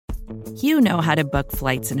You know how to book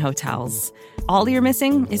flights and hotels. All you're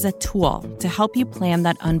missing is a tool to help you plan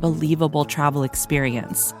that unbelievable travel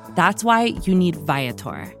experience. That's why you need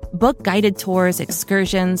Viator. Book guided tours,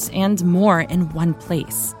 excursions, and more in one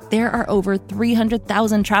place. There are over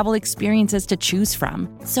 300,000 travel experiences to choose from,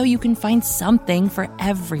 so you can find something for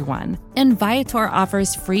everyone. And Viator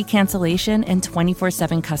offers free cancellation and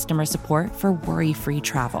 24/7 customer support for worry-free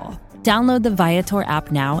travel. Download the Viator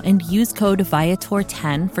app now and use code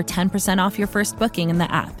Viator10 for 10% off your first booking in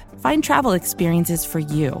the app. Find travel experiences for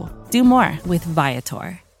you. Do more with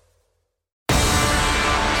Viator.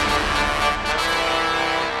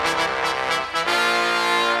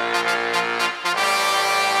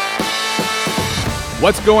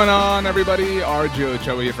 What's going on, everybody? RJ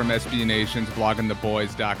Ochoa here from SB Nation's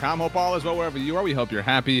bloggingtheboys.com. Hope all is well wherever you are. We hope you're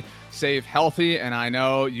happy, safe, healthy, and I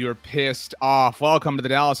know you're pissed off. Welcome to the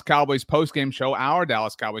Dallas Cowboys Postgame Show, our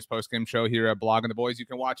Dallas Cowboys Postgame Show here at Blogging the Boys. You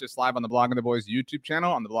can watch us live on the Blogging the Boys YouTube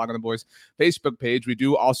channel, on the Blogging the Boys Facebook page. We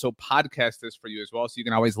do also podcast this for you as well, so you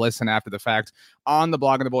can always listen after the fact on the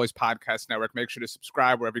Blogging the Boys Podcast Network. Make sure to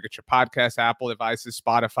subscribe wherever you get your podcasts, Apple devices,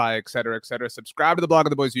 Spotify, etc., etc. Subscribe to the Blogging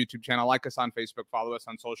the Boys YouTube channel. Like us on Facebook. Follow us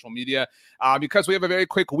on social media because we have a very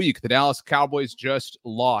quick week. The Dallas Cowboys just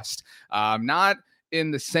lost. Not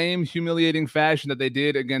in the same humiliating fashion that they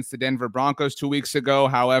did against the Denver Broncos 2 weeks ago.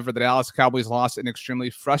 However, the Dallas Cowboys lost in extremely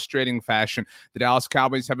frustrating fashion. The Dallas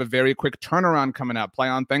Cowboys have a very quick turnaround coming up. Play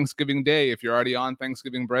on Thanksgiving Day. If you're already on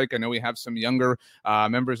Thanksgiving break, I know we have some younger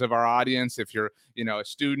members of our audience. If you're, a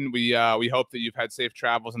student, we hope that you've had safe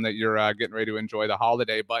travels and that you're getting ready to enjoy the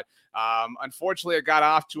holiday. But unfortunately, it got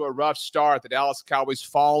off to a rough start. The Dallas Cowboys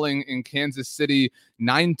falling in Kansas City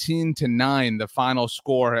 19-9, the final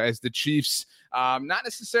score, as the Chiefs not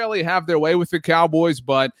necessarily have their way with the Cowboys,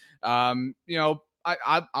 but,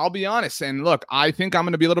 I'll be honest. And look, I think I'm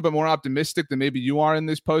going to be a little bit more optimistic than maybe you are in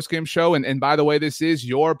this postgame show. And by the way, this is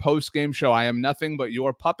your postgame show. I am nothing but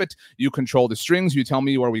your puppet. You control the strings. You tell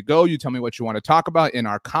me where we go. You tell me what you want to talk about in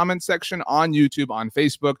our comment section on YouTube, on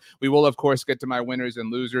Facebook. We will, of course, get to my winners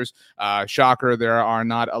and losers. Shocker, there are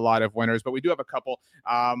not a lot of winners, but we do have a couple.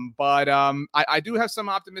 I do have some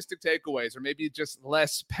optimistic takeaways, or maybe just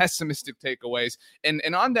less pessimistic takeaways. And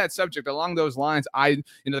on that subject, along those lines,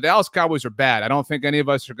 the Dallas Cowboys are bad. I don't think any of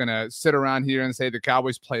us are going to sit around here and say the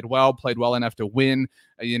Cowboys played well enough to win.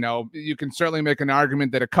 You can certainly make an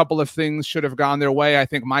argument that a couple of things should have gone their way. I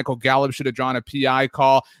think Michael Gallup should have drawn a PI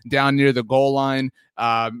call down near the goal line.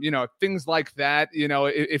 Things like that.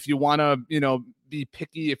 If you want to, be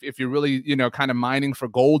picky, if you're really, kind of mining for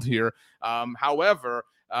gold here. However,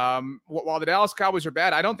 while the Dallas Cowboys are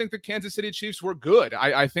bad, I don't think the Kansas City Chiefs were good.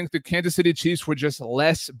 I think the Kansas City Chiefs were just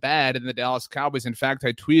less bad than the Dallas Cowboys. In fact,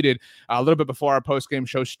 I tweeted a little bit before our postgame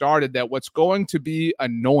show started that what's going to be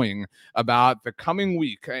annoying about the coming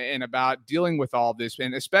week and about dealing with all this,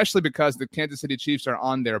 and especially because the Kansas City Chiefs are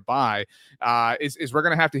on their bye, is we're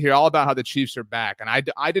going to have to hear all about how the Chiefs are back. And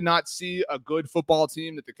I did not see a good football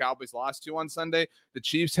team that the Cowboys lost to on Sunday. The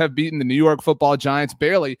Chiefs have beaten the New York Football Giants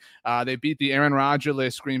barely. They beat the Aaron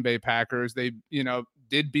Rodgers Green Bay Packers. They,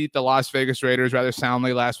 did beat the Las Vegas Raiders rather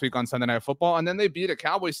soundly last week on Sunday Night Football. And then they beat a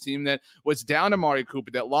Cowboys team that was down Amari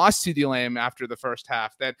Cooper, that lost CeeDee Lamb after the first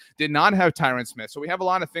half, that did not have Tyron Smith. So we have a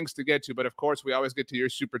lot of things to get to. But of course, we always get to your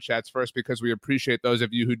super chats first because we appreciate those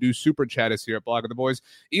of you who do super chat us here at Blogging the Boys.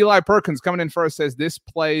 Eli Perkins coming in first says, this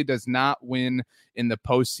play does not win in the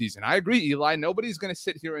postseason. I agree, Eli. Nobody's going to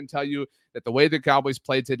sit here and tell you that the way the Cowboys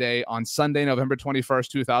played today on Sunday, November 21st,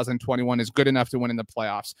 2021 is good enough to win in the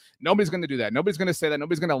playoffs. Nobody's going to do that. Nobody's going to say that.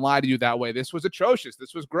 Nobody's going to lie to you that way. This was atrocious.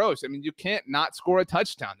 This was gross. I mean, you can't not score a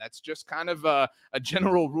touchdown. That's just kind of a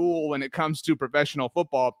general rule when it comes to professional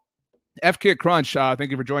football. FKit Crunch, thank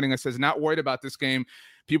you for joining us, says, not worried about this game.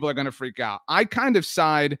 People are going to freak out. I kind of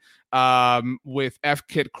side with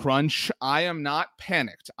FKit Crunch. I am not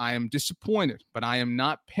panicked. I am disappointed, but I am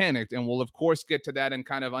not panicked. And we'll, of course, get to that and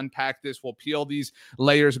kind of unpack this. We'll peel these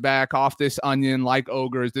layers back off this onion like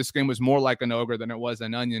ogres. This game was more like an ogre than it was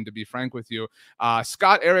an onion, to be frank with you.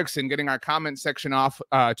 Scott Erickson, getting our comment section off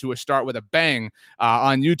to a start with a bang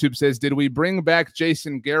on YouTube, says, did we bring back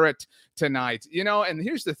Jason Garrett tonight? And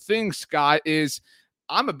here's the thing, Scott, is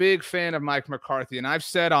I'm a big fan of Mike McCarthy, and I've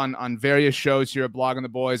said on various shows here at Blogging the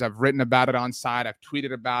Boys, I've written about it on site, I've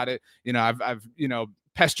tweeted about it, I've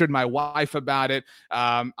pestered my wife about it.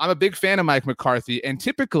 I'm a big fan of Mike McCarthy, and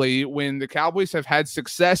typically when the Cowboys have had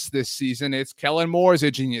success this season, it's Kellen Moore's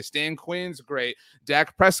a genius, Dan Quinn's great,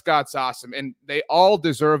 Dak Prescott's awesome, and they all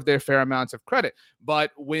deserve their fair amounts of credit.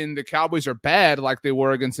 But when the Cowboys are bad, like they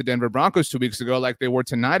were against the Denver Broncos 2 weeks ago, like they were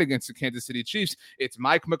tonight against the Kansas City Chiefs, it's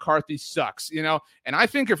Mike McCarthy sucks, And I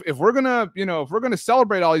think if we're gonna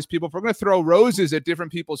celebrate all these people, if we're gonna throw roses at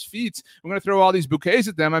different people's feet, we're gonna throw all these bouquets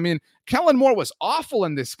at them. I mean, Kellen Moore was awful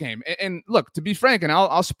in this game. And look, to be frank, and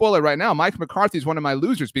I'll spoil it right now, Mike McCarthy is one of my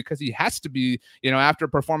losers because he has to be, after a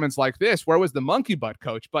performance like this. Where was the monkey butt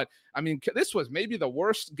coach? But I mean, this was maybe the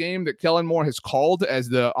worst game that Kellen Moore has called as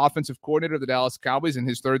the offensive coordinator of the Dallas Cowboys in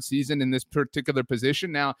his third season in this particular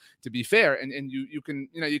position. Now, to be fair, and you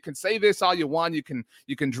can say this all you want, you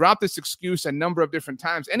can drop this excuse a number of different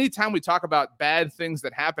times. Anytime we talk about bad things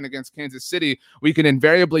that happen against Kansas City, we can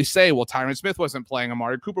invariably say, well, Tyron Smith wasn't playing,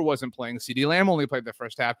 Amari Cooper wasn't playing, CeeDee Lamb only played the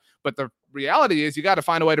first half. But the reality is you got to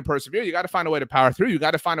find a way to persevere. You got to find a way to power through. You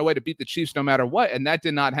got to find a way to beat the Chiefs no matter what. And that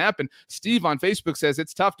did not happen. Steve on Facebook says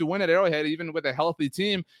it's tough to win at Arrowhead, even with a healthy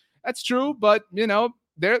team. That's true. But,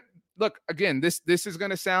 look, again, this is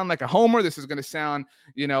going to sound like a homer. This is going to sound,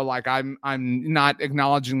 like I'm not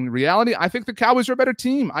acknowledging reality. I think the Cowboys are a better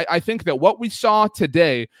team. I think that what we saw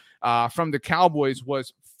today from the Cowboys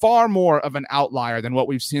was far more of an outlier than what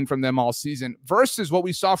we've seen from them all season versus what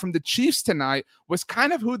we saw from the Chiefs tonight was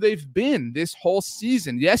kind of who they've been this whole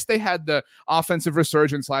season. Yes, they had the offensive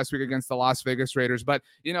resurgence last week against the Las Vegas Raiders, but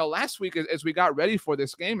last week as we got ready for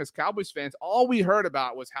this game as Cowboys fans, all we heard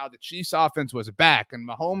about was how the Chiefs offense was back and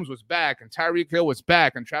Mahomes was back and Tyreek Hill was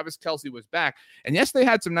back and Travis Kelce was back. And yes, they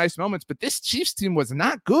had some nice moments, but this Chiefs team was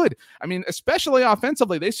not good. I mean, especially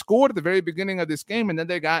offensively, they scored at the very beginning of this game and then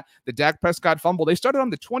they got the Dak Prescott fumble. They started on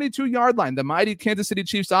the 22-yard line, the mighty Kansas City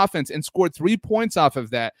Chiefs offense, and scored 3 points off of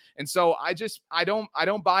that. And so I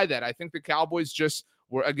don't buy that. I think the Cowboys just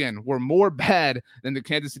were more bad than the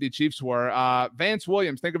Kansas City Chiefs were. Vance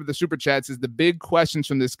Williams, think of the super chat, says the big questions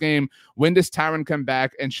from this game: when does Tyron come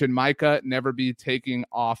back, and should Micah never be taking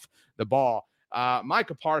off the ball?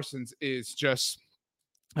 Micah Parsons is just,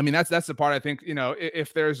 I mean, that's the part I think,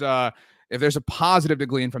 if there's a positive to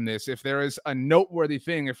glean from this, if there is a noteworthy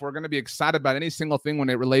thing, if we're going to be excited about any single thing when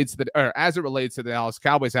it relates to as it relates to the Dallas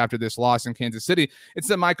Cowboys after this loss in Kansas City, it's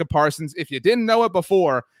that Micah Parsons, if you didn't know it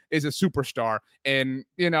before, is a superstar. And,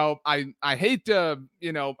 I hate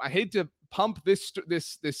to pump this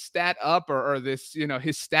stat up or this,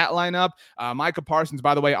 his stat line up. Micah Parsons,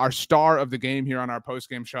 by the way, our star of the game here on our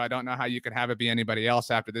postgame show. I don't know how you could have it be anybody else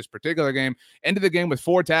after this particular game. Ended the game with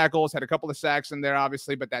 4 tackles, had a couple of sacks in there,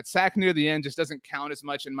 obviously, but that sack near the end just doesn't count as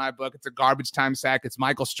much in my book. It's a garbage time sack. It's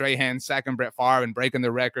Michael Strahan sacking Brett Favre and breaking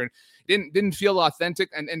the record. Didn't feel authentic.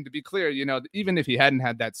 And to be clear, even if he hadn't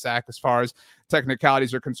had that sack, as far as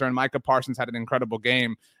technicalities are concerned, Micah Parsons had an incredible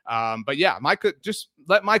game. But yeah, just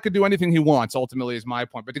let Micah do anything he wants, ultimately, is my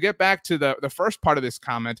point. But to get back to the first part of this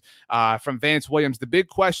comment from Vance Williams, the big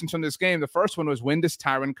questions from this game, the first one was, when does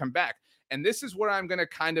Tyron come back? And this is where I'm going to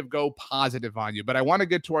kind of go positive on you. But I want to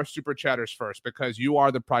get to our super chatters first because you are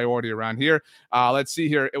the priority around here. Let's see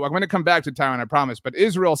here. I'm going to come back to Tyron, I promise. But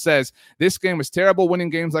Israel says, this game was terrible.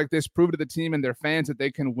 Winning games like this prove to the team and their fans that they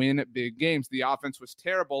can win big games. The offense was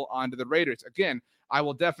terrible onto the Raiders. Again, I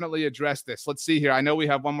will definitely address this. Let's see here. I know we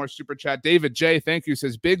have one more super chat. David J, thank you,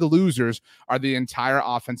 says, big losers are the entire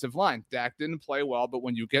offensive line. Dak didn't play well, but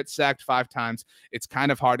when you get sacked 5 times, it's kind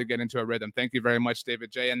of hard to get into a rhythm. Thank you very much, David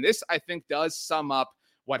J. And this, I think, does sum up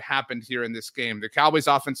what happened here in this game. The Cowboys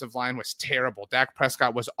offensive line was terrible. Dak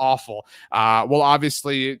Prescott was awful. We'll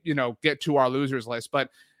obviously, get to our losers list, but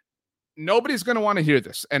nobody's going to want to hear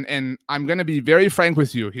this. And I'm going to be very frank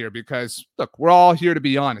with you here because, look, we're all here to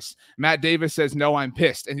be honest. Matt Davis says, no, I'm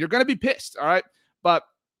pissed. And you're going to be pissed, all right? But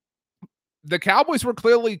the Cowboys were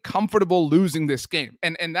clearly comfortable losing this game.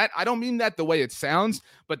 And that, I don't mean that the way it sounds,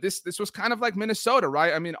 but this was kind of like Minnesota,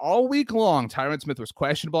 right? I mean, all week long, Tyron Smith was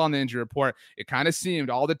questionable on the injury report. It kind of seemed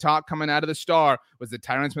all the talk coming out of the Star was that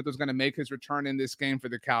Tyron Smith was going to make his return in this game for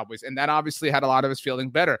the Cowboys. And that obviously had a lot of us feeling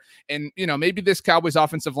better. And, maybe this Cowboys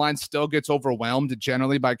offensive line still gets overwhelmed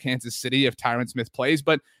generally by Kansas City if Tyron Smith plays,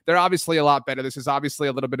 but they're obviously a lot better. This is obviously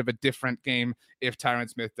a little bit of a different game if Tyron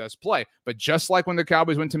Smith does play. But just like when the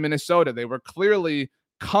Cowboys went to Minnesota, they were clearly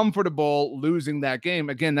comfortable losing that game.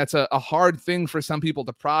 Again, that's a hard thing for some people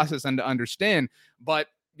to process and to understand, but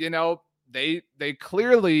they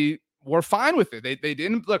clearly were fine with it. They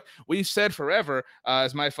didn't look. We said forever,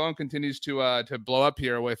 as my phone continues to blow up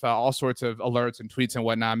here with all sorts of alerts and tweets and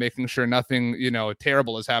whatnot, making sure nothing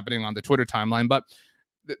terrible is happening on the Twitter timeline. But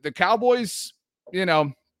the Cowboys,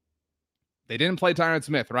 they didn't play Tyron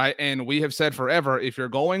Smith, right? And we have said forever, if you're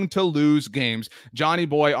going to lose games, Johnny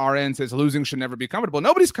Boy RN says losing should never be comfortable.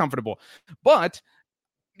 Nobody's comfortable. But,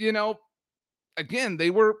 again, they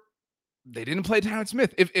were they didn't play Tyron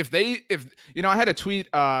Smith. If I had a tweet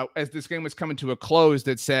as this game was coming to a close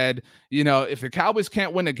that said, if the Cowboys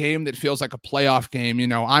can't win a game that feels like a playoff game,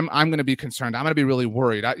 I'm going to be concerned. I'm going to be really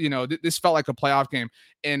worried. This felt like a playoff game.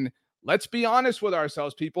 And let's be honest with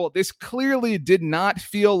ourselves, people. This clearly did not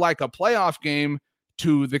feel like a playoff game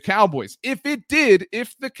to the Cowboys. If it did,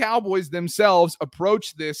 if the Cowboys themselves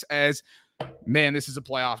approached this as, man, this is a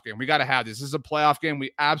playoff game. We got to have this. This is a playoff game. We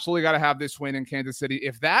absolutely got to have this win in Kansas City.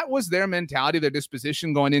 If that was their mentality, their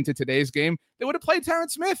disposition going into today's game, they would have played Tyron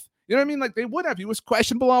Smith. You know what I mean? Like they would have. He was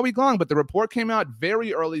questionable all week long, but the report came out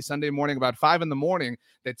very early Sunday morning, about 5 a.m,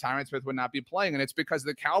 that Tyron Smith would not be playing. And it's because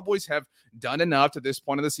the Cowboys have done enough to this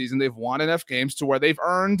point of the season. They've won enough games to where they've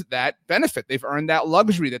earned that benefit. They've earned that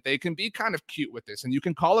luxury that they can be kind of cute with this. And you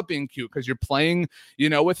can call it being cute because you're playing,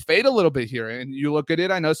 with fate a little bit here. And you look at it,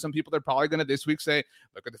 I know some people are probably going to this week say,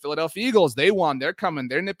 look at the Philadelphia Eagles. They won. They're coming.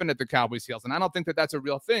 They're nipping at the Cowboys' heels. And I don't think that that's a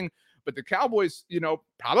real thing. But the Cowboys,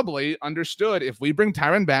 probably understood if we bring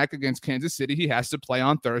Tyron back against Kansas City, he has to play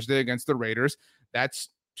on Thursday against the Raiders. That's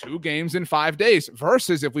 2 games in 5 days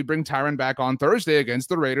versus if we bring Tyron back on Thursday against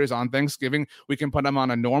the Raiders on Thanksgiving, we can put him on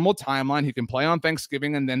a normal timeline. He can play on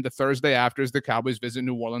Thanksgiving. And then the Thursday after is the Cowboys visit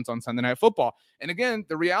New Orleans on Sunday Night Football. And again,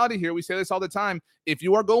 the reality here, we say this all the time. If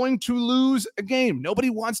you are going to lose a game, nobody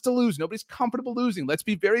wants to lose. Nobody's comfortable losing. Let's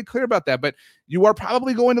be very clear about that. But you are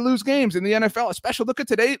probably going to lose games in the NFL, especially look at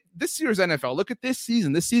this year's NFL. Look at this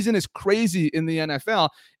season. This season is crazy in the NFL.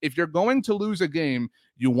 If you're going to lose a game,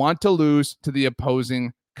 you want to lose to the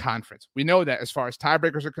opposing conference. We know that as far as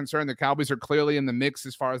tiebreakers are concerned, the Cowboys are clearly in the mix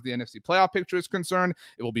as far as the NFC playoff picture is concerned.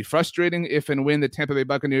 It will be frustrating if and when the Tampa Bay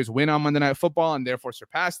Buccaneers win on Monday Night Football and therefore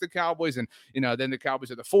surpass the Cowboys. And, then the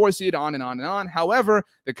Cowboys are the 4 seed, on and on and on. However,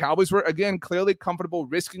 the Cowboys were, again, clearly comfortable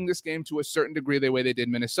risking this game to a certain degree the way they did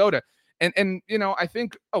Minnesota. And I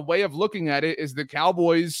think a way of looking at it is the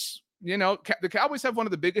Cowboys, the Cowboys have one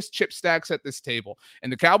of the biggest chip stacks at this table.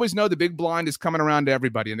 And the Cowboys know the big blind is coming around to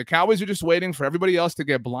everybody. And the Cowboys are just waiting for everybody else to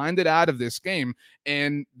get blinded out of this game.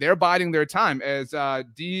 And they're biding their time. As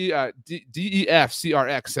DEFCRX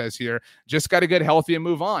says here, just got to get healthy and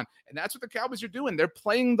move on. And that's what the Cowboys are doing. They're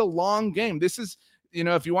playing the long game. This is,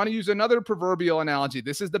 if you want to use another proverbial analogy,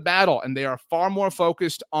 this is the battle, and they are far more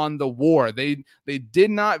focused on the war. They did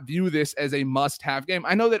not view this as a must-have game.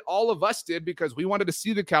 I know that all of us did because we wanted to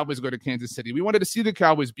see the Cowboys go to Kansas City. We wanted to see the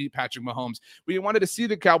Cowboys beat Patrick Mahomes. We wanted to see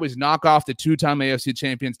the Cowboys knock off the 2-time AFC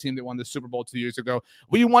champions team that won the Super Bowl 2 years ago.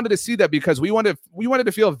 We wanted to see that because we wanted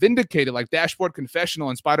to feel vindicated, like Dashboard Confessional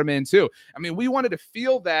and Spider-Man 2. I mean, we wanted to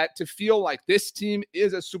feel that, to feel like this team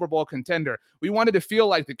is a Super Bowl contender. We wanted to feel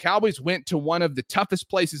like the Cowboys went to one of the toughest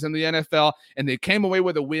places in the NFL and they came away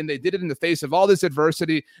with a win. They did it in the face of all this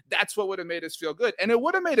adversity. That's what would have made us feel good. And it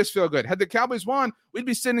would have made us feel good. Had the Cowboys won, we'd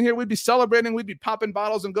be sitting here, we'd be celebrating, we'd be popping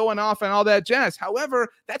bottles and going off and all that jazz. However,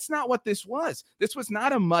 that's not what this was. This was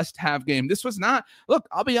not a must-have game. This was not, look,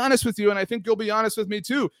 I'll be honest with you, and I think you'll be honest with me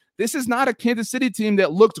too. This is not a Kansas City team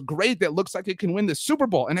that looked great, that looks like it can win the Super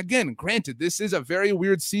Bowl. And again, granted, this is a very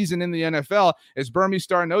weird season in the NFL. As Burmy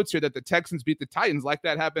Star notes here that the Texans beat the Titans like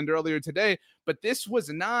that happened earlier today. But this was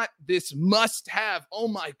not this must-have, oh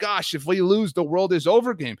my gosh, if we lose, the world is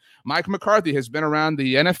over game. Mike McCarthy has been around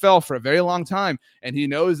the NFL for a very long time, and he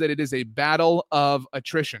knows that it is a battle of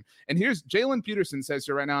attrition. And here's Jalen Peterson says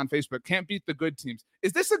here right now on Facebook, can't beat the good teams.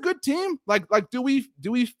 Is this a good team? Like, do we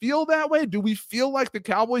feel that way? Do we feel like the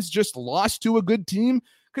Cowboys just lost to a good team?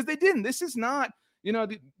 Because they didn't. This is not,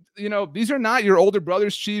 these are not your older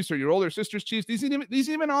brother's Chiefs or your older sister's Chiefs. This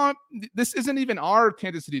isn't even our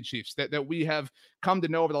Kansas City Chiefs that we have come to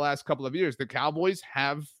know over the last couple of years. The Cowboys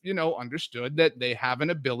have, understood that they have an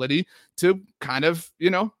ability to kind of,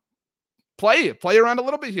 play around a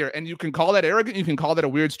little bit here. And you can call that arrogant. You can call that a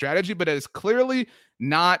weird strategy, but it is clearly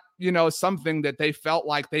not, something that they felt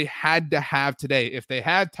like they had to have today. If they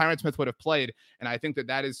had, Tyron Smith would have played. And I think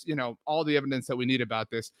that is, all the evidence that we need about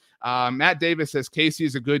this. Matt Davis says Casey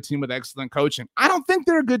is a good team with excellent coaching. I don't think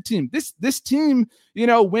they're a good team. This team,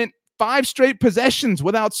 went 5 straight possessions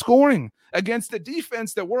without scoring against the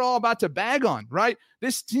defense that we're all about to bag on, right?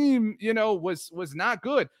 This team, was not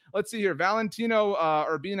good. Let's see here. Valentino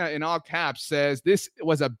Urbina in all caps says this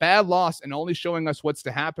was a bad loss and only showing us what's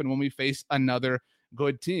to happen when we face another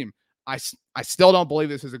good team. I still don't believe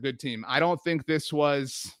this is a good team. I don't think this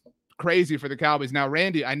was crazy for the Cowboys. Now,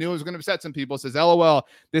 Randy, I knew it was going to upset some people, says, LOL,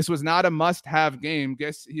 this was not a must-have game.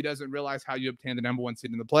 Guess he doesn't realize how you obtain the number 1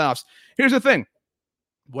 seed in the playoffs. Here's the thing.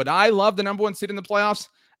 Would I love the number 1 seed in the playoffs?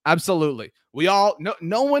 Absolutely. We all,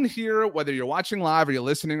 no one here, whether you're watching live or you're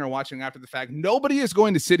listening or watching after the fact, nobody is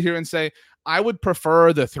going to sit here and say, I would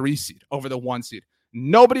prefer the 3 seed over the 1 seed.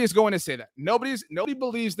 Nobody is going to say that. Nobody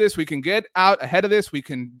believes this. We can get out ahead of this. We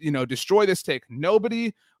can, destroy this take.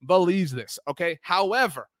 Nobody believes this. Okay.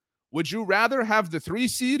 However, would you rather have the 3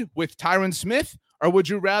 seed with Tyron Smith, or would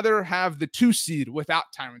you rather have the 2 seed without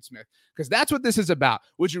Tyron Smith? Because that's what this is about.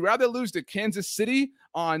 Would you rather lose to Kansas City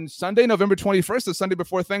on Sunday, November 21st, the Sunday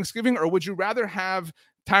before Thanksgiving, or would you rather have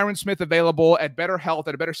Tyron Smith available at better health,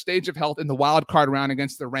 at a better stage of health in the wild card round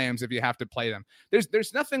against the Rams if you have to play them?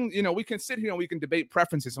 There's nothing, we can sit here and we can debate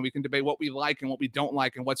preferences and we can debate what we like and what we don't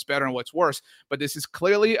like and what's better and what's worse. But this is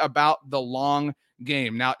clearly about the long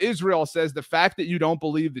game. Now, Israel says the fact that you don't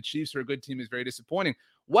believe the Chiefs are a good team is very disappointing.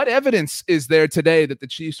 What evidence is there today that the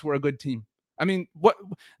Chiefs were a good team? I mean,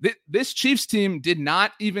 this Chiefs team did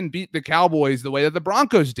not even beat the Cowboys the way that the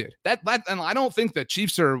Broncos did. And I don't think the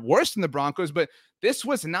Chiefs are worse than the Broncos, but this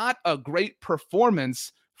was not a great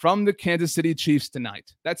performance from the Kansas City Chiefs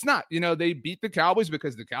tonight. That's not, they beat the Cowboys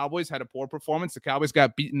because the Cowboys had a poor performance. The Cowboys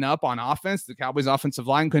got beaten up on offense. The Cowboys offensive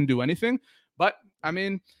line couldn't do anything. But I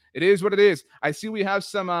mean, it is what it is. I see we have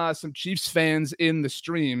some Chiefs fans in the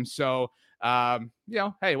stream. So,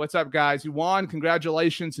 hey, what's up, guys? You won.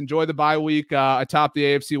 Congratulations. Enjoy the bye week atop the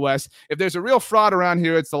AFC West. If there's a real fraud around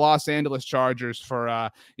here, it's the Los Angeles Chargers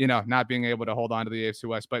for, not being able to hold on to the AFC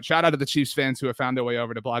West. But shout out to the Chiefs fans who have found their way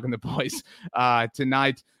over to Blogging the Boys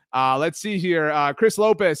tonight. Let's see here. Chris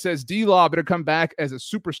Lopez says D-Law better come back as a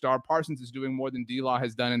superstar. Parsons is doing more than D-Law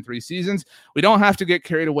has done in 3 seasons. We don't have to get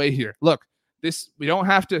carried away here. Look, we don't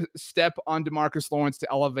have to step on DeMarcus Lawrence to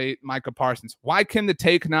elevate Micah Parsons. Why can the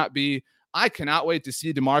take not be, I cannot wait to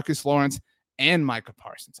see DeMarcus Lawrence and Micah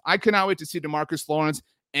Parsons. I cannot wait to see DeMarcus Lawrence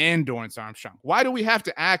and Dorrance Armstrong. Why do we have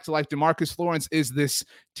to act like DeMarcus Lawrence is this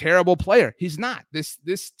terrible player? He's not. This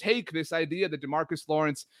idea that DeMarcus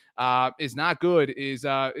Lawrence is not good is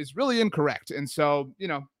really incorrect. And so,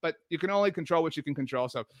 but you can only control what you can control.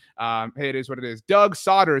 So, hey, it is what it is. Doug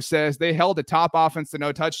Sauter says they held a top offense to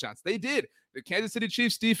no touchdowns. They did. The Kansas City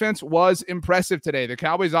Chiefs defense was impressive today. The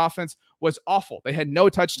Cowboys offense was awful. They had no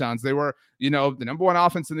touchdowns. They were, the number 1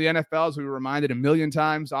 offense in the NFL, as we were reminded a million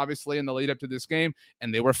times, obviously, in the lead up to this game,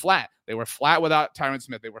 and they were flat. They were flat without Tyron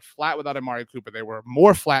Smith. They were flat without Amari Cooper. They were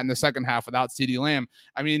more flat in the second half without CeeDee Lamb.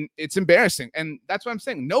 I mean, it's embarrassing. And that's what I'm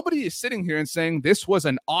saying. Nobody is sitting here and saying this was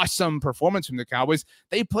an awesome performance from the Cowboys.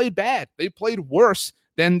 They played bad. They played worse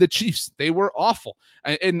than the Chiefs. They were awful.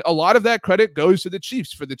 And a lot of that credit goes to the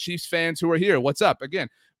Chiefs. For the Chiefs fans who are here, what's up again?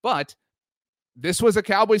 But this was a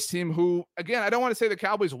Cowboys team who, again, I don't want to say the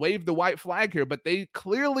Cowboys waved the white flag here, but they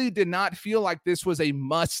clearly did not feel like this was a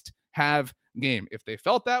must-have game. If they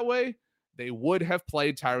felt that way, they would have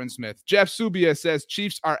played Tyron Smith. Jeff Subia says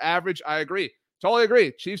Chiefs are average. I agree. Totally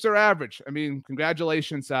agree. Chiefs are average. I mean,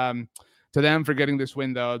 congratulations to them for getting this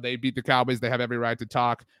win, though. They beat the Cowboys. They have every right to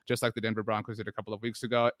talk, just like the Denver Broncos did a couple of weeks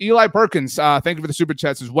ago. Eli Perkins, thank you for the super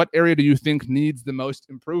chat. Says, what area do you think needs the most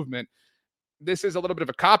improvement? This is a little bit of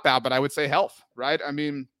a cop-out, but I would say health, right? I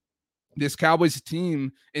mean, this Cowboys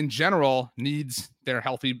team in general needs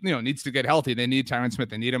needs to get healthy. They need Tyron Smith.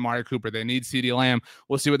 They need Amari Cooper. They need CeeDee Lamb.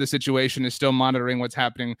 We'll see what the situation is. Still monitoring what's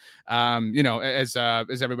happening, as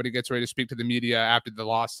everybody gets ready to speak to the media after the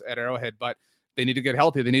loss at Arrowhead. But they need to get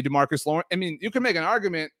healthy. They need DeMarcus Lawrence. I mean, you can make an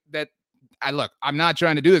argument that I'm not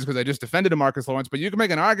trying to do this because I just defended DeMarcus Lawrence, but you can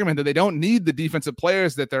make an argument that they don't need the defensive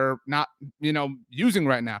players that they're not, using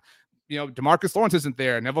right now. DeMarcus Lawrence isn't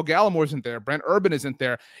there. Neville Gallimore isn't there. Brent Urban isn't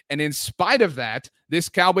there. And in spite of that, this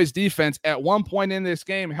Cowboys defense at one point in this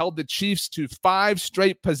game held the Chiefs to 5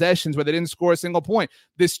 straight possessions where they didn't score a single point.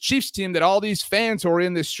 This Chiefs team that all these fans who are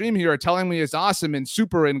in this stream here are telling me is awesome and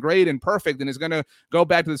super and great and perfect and is going to go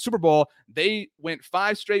back to the Super Bowl, they went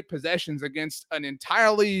 5 straight possessions against an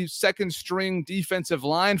entirely second-string defensive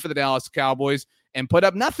line for the Dallas Cowboys and put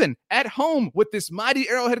up nothing at home with this mighty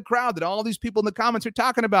Arrowhead crowd that all these people in the comments are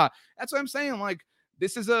talking about. That's what I'm saying. Like,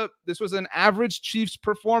 this was an average Chiefs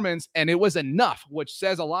performance, and it was enough, which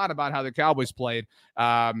says a lot about how the Cowboys played,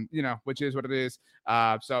 which is what it is.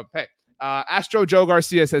 So, hey, Astro Joe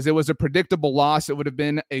Garcia says it was a predictable loss. It would have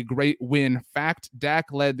been a great win. Fact,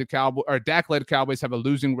 Dak-led Cowboys have a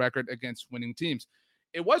losing record against winning teams.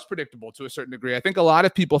 It was predictable to a certain degree. I think a lot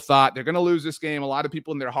of people thought they're going to lose this game. A lot of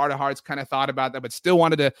people in their heart of hearts kind of thought about that, but still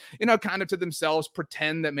wanted to, kind of to themselves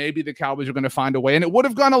pretend that maybe the Cowboys are going to find a way. And it would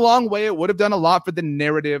have gone a long way. It would have done a lot for the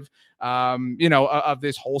narrative, of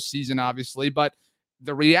this whole season, obviously. But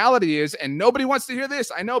the reality is, and nobody wants to hear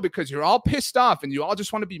this, I know, because you're all pissed off and you all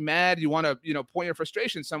just want to be mad. You want to, point your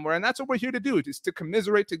frustration somewhere. And that's what we're here to do, is to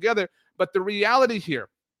commiserate together. But the reality here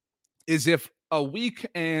is if a week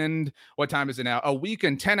and what time is it now? A week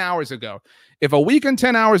and 10 hours ago. If a week and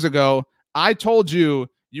 10 hours ago, I told you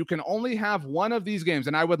You can only have one of these games.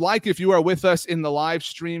 And I would like, if you are with us in the live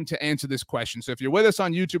stream, to answer this question. So if you're with us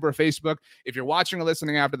on YouTube or Facebook, if you're watching or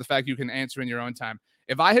listening after the fact, you can answer in your own time.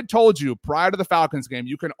 If I had told you prior to the Falcons game,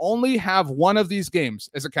 you can only have one of these games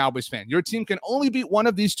as a Cowboys fan, your team can only beat one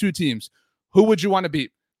of these two teams, who would you want to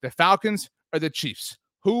beat? The Falcons or the Chiefs?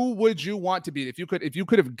 Who would you want to beat? If you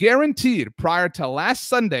could have guaranteed prior to last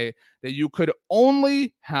Sunday that you could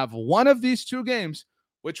only have one of these two games,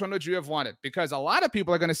 which one would you have wanted? Because a lot of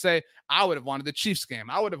people are going to say, I would have wanted the Chiefs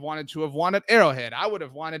game. I would have wanted to have wanted Arrowhead. I would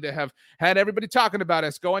have wanted to have had everybody talking about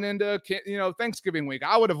us going into, Thanksgiving week.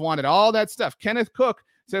 I would have wanted all that stuff. Kenneth Cook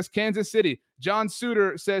says Kansas City. John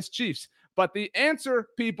Suter says Chiefs. But the answer,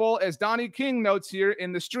 people, as Donnie King notes here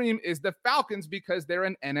in the stream, is the Falcons, because they're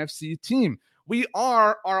an NFC team. We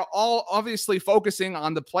are all obviously focusing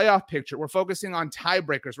on the playoff picture. We're focusing on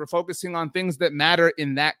tiebreakers. We're focusing on things that matter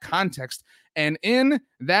in that context. And in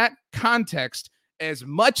that context, as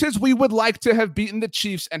much as we would like to have beaten the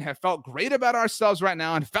Chiefs and have felt great about ourselves right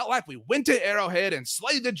now and felt like we went to Arrowhead and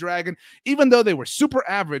slayed the dragon, even though they were super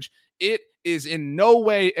average, it is in no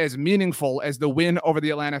way as meaningful as the win over the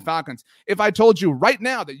Atlanta Falcons. If I told you right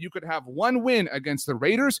now that you could have one win against the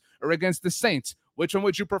Raiders or against the Saints, which one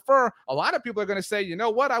would you prefer? A lot of people are going to say, you know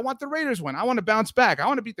what? I want the Raiders win. I want to bounce back. I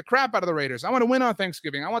want to beat the crap out of the Raiders. I want to win on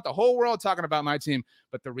Thanksgiving. I want the whole world talking about my team.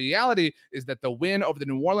 But the reality is that the win over the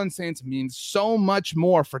New Orleans Saints means so much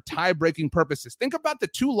more for tie-breaking purposes. Think about the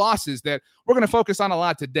two losses that we're going to focus on a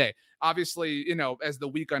lot today. Obviously, as the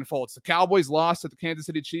week unfolds, the Cowboys lost to the Kansas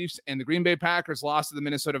City Chiefs and the Green Bay Packers lost to the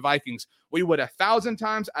Minnesota Vikings. We would 1,000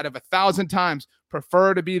 times out of 1,000 times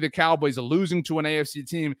prefer to be the Cowboys losing to an AFC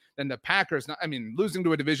team than the Packers. Losing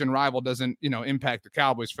to a division rival doesn't, impact the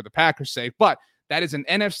Cowboys for the Packers' sake, but that is an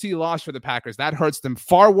NFC loss for the Packers. That hurts them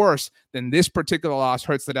far worse than this particular loss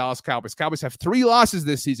hurts the Dallas Cowboys. Cowboys have 3 losses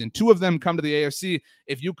this season. 2 of them come to the AFC.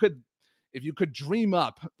 If you could dream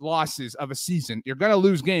up losses of a season, you're going to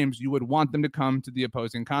lose games. You would want them to come to the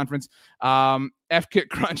opposing conference. F-Kit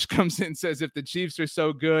Crunch comes in and says, if the Chiefs are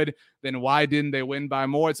so good, then why didn't they win by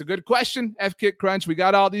more? It's a good question, F-Kit Crunch. We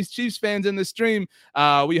got all these Chiefs fans in the stream.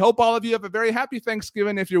 We hope all of you have a very happy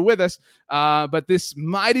Thanksgiving if you're with us. But this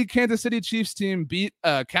mighty Kansas City Chiefs team beat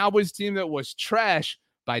a Cowboys team that was trash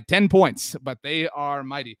by 10 points, but they are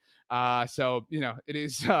mighty. So it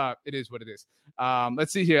is what it is.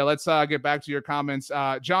 Let's see here. Let's get back to your comments.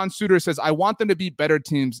 John Suter says, I want them to be better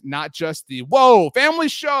teams, not just the family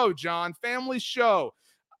show, John, family show.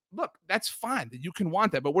 Look, that's fine that you can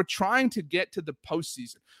want that, but we're trying to get to the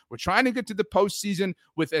postseason. We're trying to get to the postseason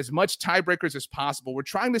with as much tiebreakers as possible. We're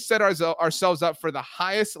trying to set ourselves up for the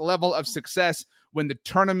highest level of success when the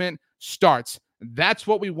tournament starts. That's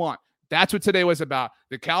what we want. That's what today was about.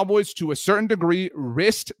 The Cowboys, to a certain degree,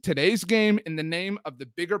 risked today's game in the name of the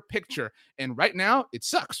bigger picture. And right now, it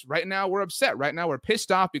sucks. Right now, we're upset. Right now, we're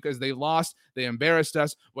pissed off because they lost. They embarrassed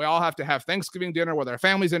us. We all have to have Thanksgiving dinner with our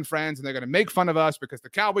families and friends, and they're going to make fun of us because the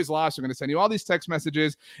Cowboys lost. They're going to send you all these text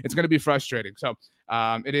messages. It's going to be frustrating. So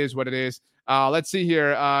it is what it is. Let's see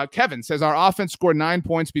here. Kevin says, our offense scored 9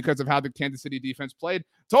 points because of how the Kansas City defense played.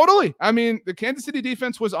 Totally. The Kansas City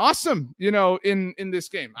defense was awesome, in this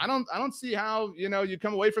game. I don't see how, you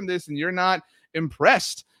come away from this and you're not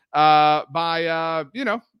impressed by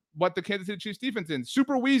what the Kansas City Chiefs defense did.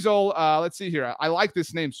 Super Weasel, let's see here. I like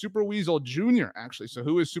this name, Super Weasel Jr., actually. So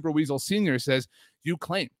who is Super Weasel Sr.? Says, you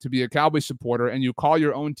claim to be a Cowboys supporter and you call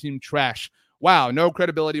your own team trash. Wow, no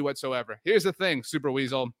credibility whatsoever. Here's the thing, Super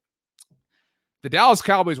Weasel. The Dallas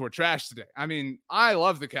Cowboys were trash today. I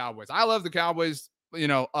love the Cowboys. I love the Cowboys, a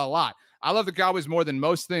lot. I love the Cowboys more than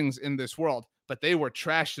most things in this world, but they were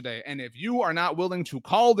trash today. And if you are not willing to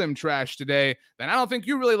call them trash today, then I don't think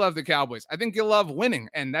you really love the Cowboys. I think you love winning,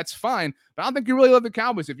 and that's fine, but I don't think you really love the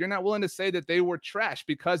Cowboys if you're not willing to say that they were trash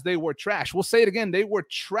because they were trash. We'll say it again. They were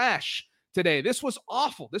trash today. This was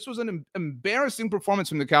awful. This was an embarrassing performance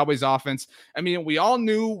from the Cowboys offense. We all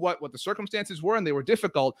knew what the circumstances were, and they were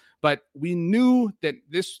difficult, but we knew that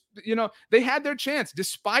this, they had their chance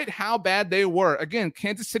despite how bad they were. Again,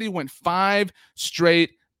 Kansas City went 5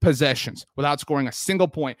 straight possessions without scoring a single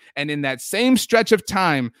point. And in that same stretch of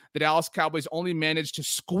time, the Dallas Cowboys only managed to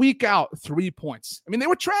squeak out 3 points. They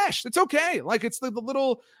were trash. It's okay. Like it's the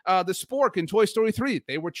little, the spork in Toy Story 3.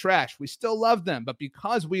 They were trash. We still love them, but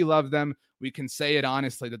because we love them, we can say it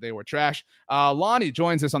honestly that they were trash. Lonnie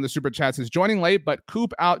joins us on the Super Chat, says, joining late, but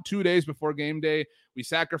Coop out 2 days before game day. We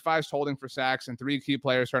sacrificed holding for sacks and 3 key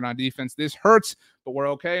players hurt on defense. This hurts, but we're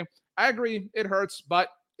okay. I agree. It hurts, but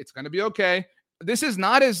it's going to be okay. This is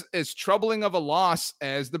not as troubling of a loss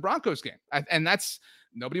as the Broncos game. And that's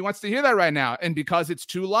Nobody wants to hear that right now. And because it's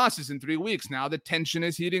 2 losses in 3 weeks, now the tension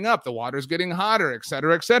is heating up. The water's getting hotter, et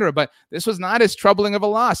cetera, et cetera. But this was not as troubling of a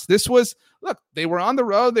loss. This was, look, they were on the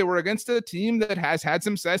road. They were against a team that has had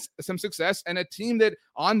some success, and a team that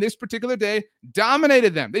on this particular day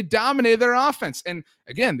dominated them. They dominated their offense. And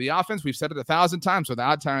again, the offense, we've said it 1,000 times,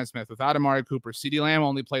 without Tyron Smith, without Amari Cooper, CeeDee Lamb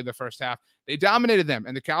only played the first half. They dominated them,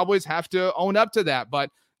 and the Cowboys have to own up to that. But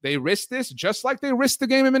they risked this just like they risked the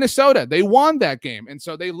game in Minnesota. They won that game, and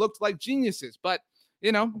so they looked like geniuses. But,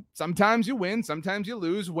 sometimes you win, sometimes you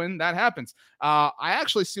lose when that happens. I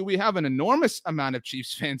actually see we have an enormous amount of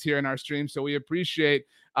Chiefs fans here in our stream, so we appreciate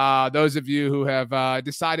those of you who have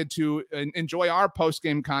decided to enjoy our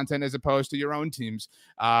post-game content as opposed to your own teams,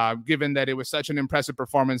 given that it was such an impressive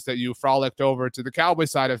performance that you frolicked over to the Cowboys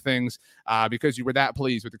side of things because you were that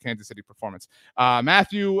pleased with the Kansas City performance.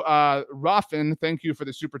 Matthew Ruffin, thank you for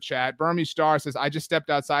the super chat. Burmy Star says, I just stepped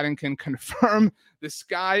outside and can confirm the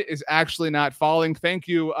sky is actually not falling. Thank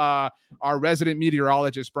you, our resident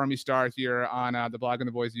meteorologist, Burmy Star, here on the Blog and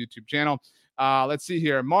the Boys YouTube channel. Let's see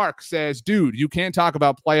here. Mark says, dude, you can't talk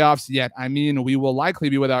about playoffs yet. I mean, we will likely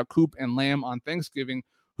be without Coop and Lamb on Thanksgiving.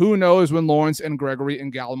 Who knows when Lawrence and Gregory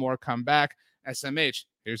and Gallimore come back? SMH.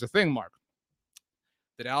 Here's the thing, Mark.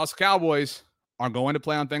 The Dallas Cowboys are going to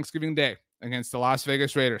play on Thanksgiving Day against the Las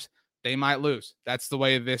Vegas Raiders. They might lose. That's the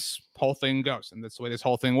way this whole thing goes, and that's the way this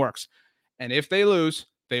whole thing works. And if they lose,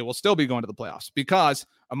 they will still be going to the playoffs because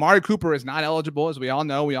Amari Cooper is not eligible, as we all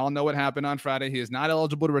know. We all know what happened on Friday. He is not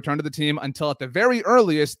eligible to return to the team until at the very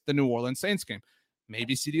earliest, the New Orleans Saints game.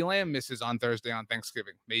 Maybe CeeDee Lamb misses on Thursday on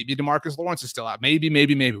Thanksgiving. Maybe DeMarcus Lawrence is still out. Maybe.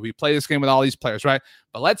 We play this game with all these players, right?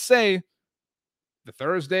 But let's say the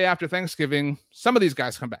Thursday after Thanksgiving, some of these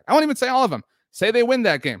guys come back. I won't even say all of them. Say they win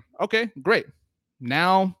that game. Okay, great.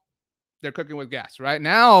 Now they're cooking with gas, right?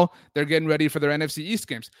 Now they're getting ready for their NFC East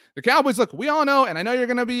games. The Cowboys, look, we all know, and I know you're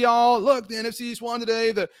going to be all, look, the NFC East won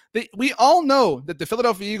today. We all know that the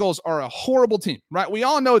Philadelphia Eagles are a horrible team, right? We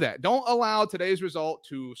all know that. Don't allow today's result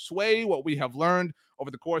to sway what we have learned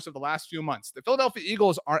over the course of the last few months. The Philadelphia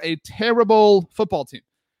Eagles are a terrible football team,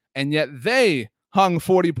 and yet they hung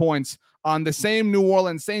 40 points on the same New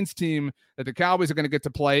Orleans Saints team that the Cowboys are going to get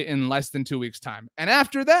to play in less than 2 weeks' time. And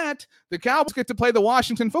after that, the Cowboys get to play the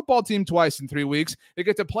Washington football team twice in 3 weeks. They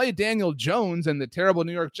get to play Daniel Jones and the terrible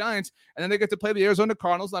New York Giants, and then they get to play the Arizona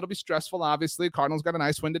Cardinals. That'll be stressful, obviously. Cardinals got a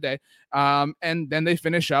nice win today. And then they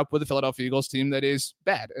finish up with the Philadelphia Eagles team that is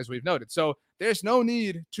bad, as we've noted. So there's no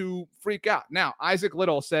need to freak out. Now, Isaac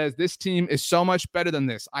Little says, this team is so much better than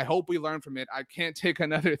this. I hope we learn from it. I can't take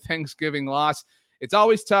another Thanksgiving loss. It's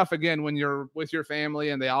always tough, again, when you're with your family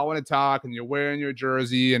and they all want to talk and you're wearing your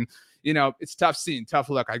jersey and, it's tough scene, tough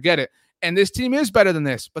look. I get it. And this team is better than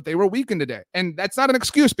this, but they were weakened today. And that's not an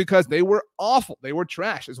excuse because they were awful. They were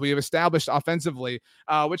trash, as we have established offensively,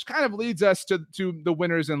 which kind of leads us to the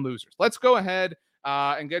winners and losers. Let's go ahead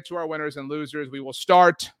and get to our winners and losers. We will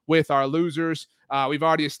start with our losers. We've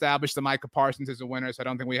already established that Micah Parsons is a winner, so I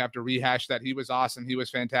don't think we have to rehash that. He was awesome. He was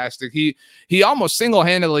fantastic. He almost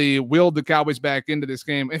single-handedly willed the Cowboys back into this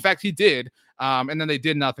game. In fact, he did, and then they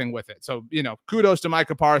did nothing with it. So, kudos to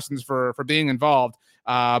Micah Parsons for being involved,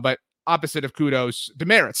 but opposite of kudos,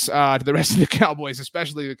 demerits to the rest of the Cowboys,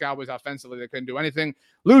 especially the Cowboys offensively. They couldn't do anything.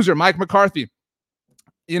 Loser, Mike McCarthy.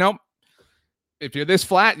 If you're this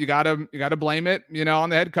flat, you gotta blame it, on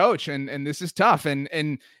the head coach. And this is tough.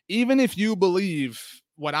 And even if you believe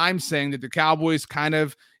what I'm saying, that the Cowboys kind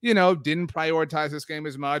of, didn't prioritize this game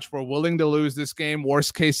as much, were willing to lose this game,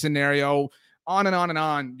 worst case scenario, on and on and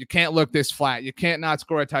on. You can't look this flat. You can't not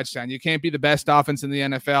score a touchdown. You can't be the best offense in the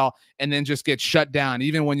NFL and then just get shut down,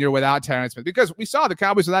 even when you're without Tyron Smith. Because we saw the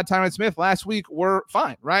Cowboys without Tyron Smith last week were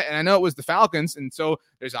fine, right? And I know it was the Falcons, and so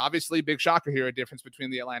there's obviously a big shocker here, a difference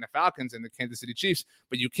between the Atlanta Falcons and the Kansas City Chiefs,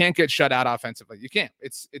 but you can't get shut out offensively. You can't.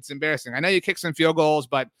 It's embarrassing. I know you kick some field goals,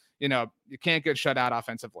 but, you can't get shut out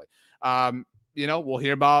offensively. We'll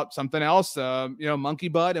hear about something else, monkey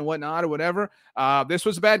butt and whatnot or whatever. This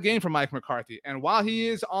was a bad game for Mike McCarthy. And while he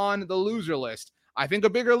is on the loser list, I think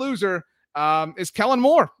a bigger loser is Kellen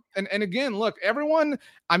Moore. And again, look, everyone,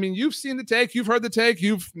 you've seen the take, you've heard the take,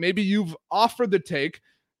 you've offered the take.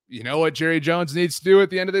 You know what Jerry Jones needs to do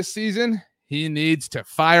at the end of this season? He needs to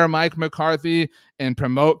fire Mike McCarthy and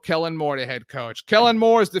promote Kellen Moore to head coach. Kellen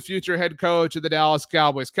Moore is the future head coach of the Dallas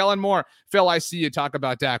Cowboys. Kellen Moore, Phil, I see you talk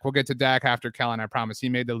about Dak. We'll get to Dak after Kellen, I promise. He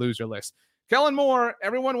made the loser list. Kellen Moore,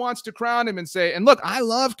 everyone wants to crown him and say, and look, I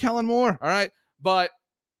love Kellen Moore, all right? But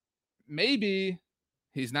maybe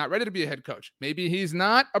he's not ready to be a head coach. Maybe he's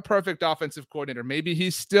not a perfect offensive coordinator. Maybe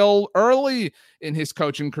he's still early in his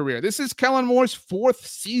coaching career. This is Kellen Moore's 4th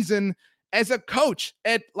season as a coach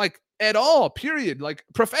at at all, period. Like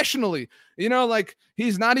professionally, like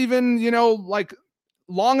he's not even, like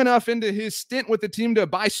long enough into his stint with the team to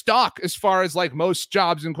buy stock as far as like most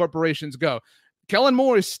jobs and corporations go. Kellen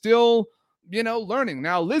Moore is still, learning.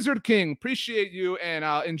 Now, Lizard King, appreciate you and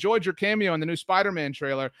enjoyed your cameo in the new Spider-Man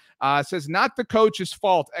trailer. Says, not the coach's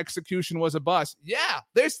fault. Execution was a bust. Yeah,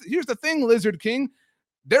 here's the thing, Lizard King.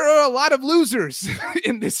 There are a lot of losers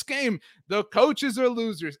in this game. The coaches are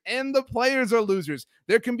losers and the players are losers.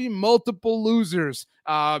 There can be multiple losers,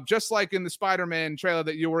 just like in the Spider-Man trailer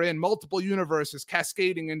that you were in, multiple universes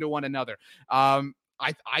cascading into one another.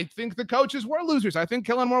 I think the coaches were losers. I think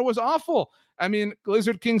Kellen Moore was awful. I mean,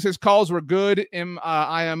 Lizard King says calls were good.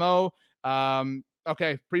 IMO.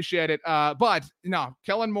 Okay, appreciate it. But no,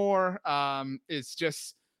 Kellen Moore is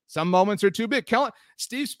just some moments are too big.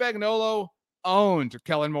 Steve Spagnuolo owned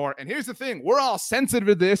Kellen Moore. And here's the thing. We're all sensitive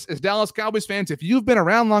to this as Dallas Cowboys fans. If you've been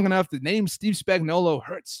around long enough, the name Steve Spagnuolo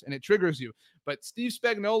hurts and it triggers you. But Steve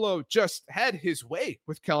Spagnuolo just had his way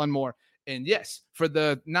with Kellen Moore. And yes, for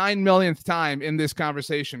the 9 millionth time in this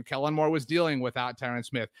conversation, Kellen Moore was dealing without Tyron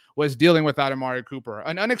Smith, was dealing without Amari Cooper,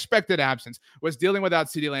 an unexpected absence, was dealing without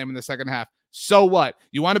CeeDee Lamb in the second half. So what?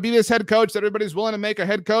 You want to be this head coach that everybody's willing to make a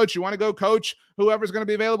head coach? You want to go coach whoever's going to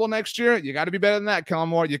be available next year? You got to be better than that, Kellen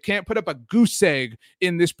Moore. You can't put up a goose egg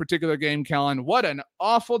in this particular game, Kellen. What an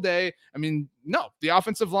awful day. I mean, no, the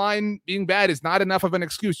offensive line being bad is not enough of an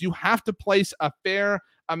excuse. You have to place a fair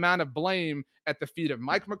amount of blame at the feet of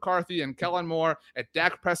Mike McCarthy and Kellen Moore, at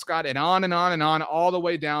Dak Prescott, and on and on and on, all the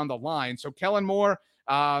way down the line. So Kellen Moore,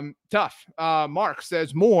 tough. Mark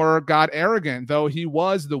says Moore got arrogant, though he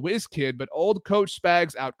was the whiz kid, but old coach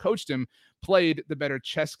Spags outcoached him, played the better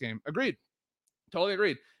chess game. Agreed. Totally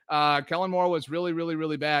agreed. Kellen Moore was really, really,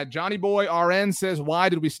 really bad. Johnny Boy RN says, why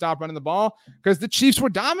did we stop running the ball? Because the Chiefs were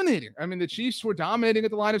dominating. I mean, the Chiefs were dominating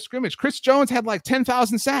at the line of scrimmage. Chris Jones had like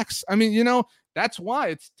 10,000 sacks. I mean, that's why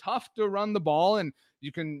it's tough to run the ball. And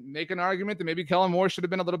you can make an argument that maybe Kellen Moore should have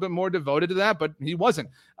been a little bit more devoted to that, but he wasn't.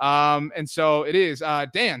 And so it is.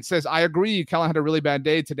 Dan says, I agree. Kellen had a really bad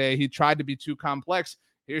day today. He tried to be too complex.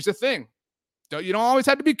 Here's the thing. You don't always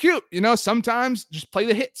have to be cute. Sometimes just play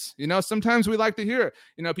the hits. Sometimes we like to hear,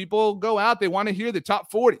 people go out, they want to hear the top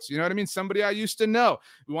 40s. You know what I mean? Somebody I used to know.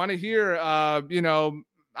 We want to hear,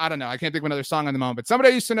 I don't know. I can't think of another song in the moment, but somebody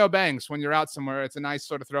I used to know bangs when you're out somewhere. It's a nice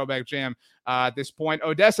sort of throwback jam at this point.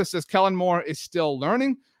 Odessa says Kellen Moore is still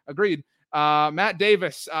learning. Agreed. Matt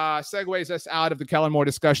Davis segues us out of the Kellen Moore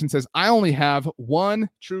discussion, says, I only have one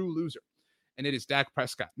true loser, and it is Dak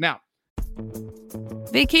Prescott. Now,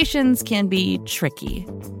 vacations can be tricky.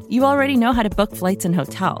 You already know how to book flights and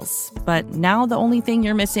hotels, but now the only thing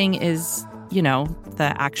you're missing is,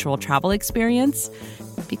 the actual travel experience.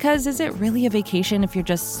 Because is it really a vacation if you're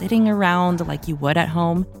just sitting around like you would at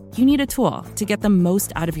home? You need a tool to get the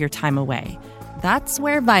most out of your time away. That's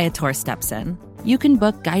where Viator steps in. You can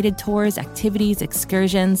book guided tours, activities,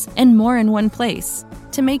 excursions, and more in one place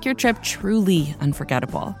to make your trip truly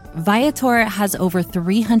unforgettable. Viator has over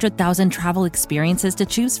 300,000 travel experiences to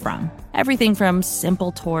choose from. Everything from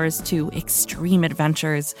simple tours to extreme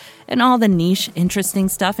adventures and all the niche, interesting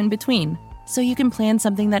stuff in between. So you can plan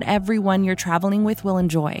something that everyone you're traveling with will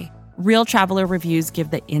enjoy. Real traveler reviews give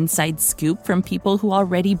the inside scoop from people who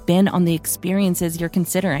already been on the experiences you're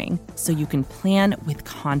considering, so you can plan with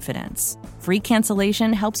confidence. Free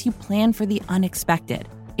cancellation helps you plan for the unexpected.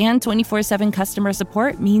 And 24/7 customer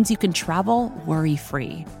support means you can travel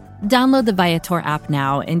worry-free. Download the Viator app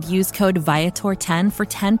now and use code Viator10 for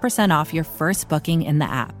 10% off your first booking in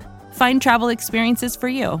the app. Find travel experiences for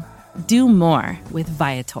you. Do more with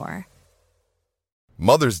Viator.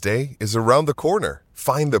 Mother's Day is around the corner.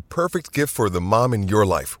 Find the perfect gift for the mom in your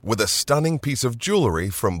life with a stunning piece of jewelry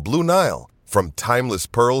from Blue Nile. From timeless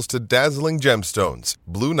pearls to dazzling gemstones,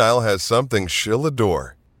 Blue Nile has something she'll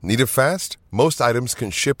adore. Need it fast? Most items can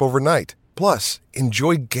ship overnight. Plus,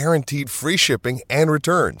 enjoy guaranteed free shipping and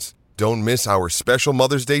returns. Don't miss our special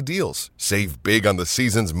Mother's Day deals. Save big on the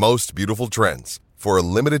season's most beautiful trends. For a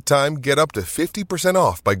limited time, get up to 50%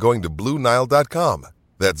 off by going to BlueNile.com.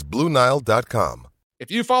 That's BlueNile.com. If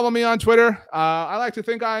you follow me on Twitter, I like to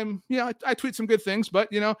think I tweet some good things, but,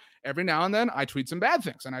 every now and then I tweet some bad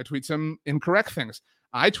things and I tweet some incorrect things.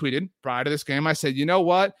 I tweeted prior to this game, I said, you know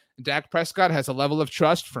what? Dak Prescott has a level of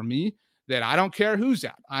trust for me that I don't care who's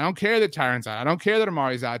out. I don't care that Tyron's out. I don't care that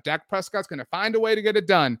Amari's out. Dak Prescott's going to find a way to get it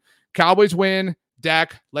done. Cowboys win.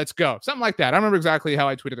 Dak, let's go. Something like that. I don't remember exactly how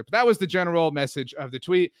I tweeted it, but that was the general message of the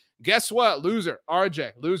tweet. Guess what? Loser,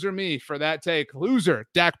 RJ. Loser me for that take. Loser,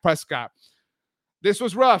 Dak Prescott. This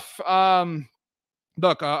was rough.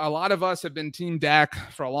 Look, a lot of us have been Team Dak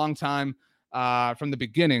for a long time from the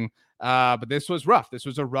beginning. But this was rough. This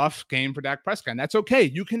was a rough game for Dak Prescott, and that's okay.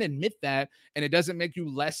 You can admit that, and it doesn't make you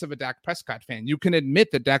less of a Dak Prescott fan. You can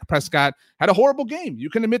admit that Dak Prescott had a horrible game. You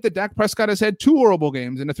can admit that Dak Prescott has had 2 horrible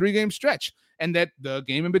games in a 3-game stretch, and that the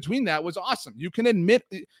game in between that was awesome. You can admit,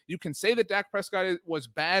 you can say that Dak Prescott was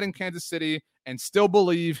bad in Kansas City and still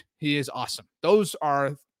believe he is awesome. Those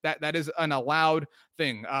are that is an allowed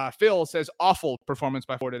thing. Phil says awful performance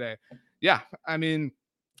by 4 today. Yeah, I mean,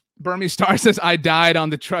 Burmy Star says I died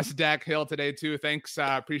on the trust Dak hill today too. Thanks,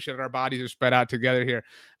 appreciate it. Our bodies are spread out together here.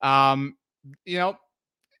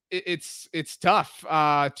 It's tough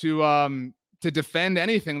to defend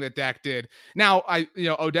anything that Dak did. Now,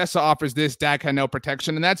 Odessa offers this. Dak had no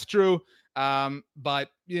protection, and that's true. But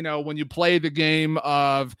when you play the game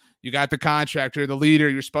of you got the contract, you're the leader,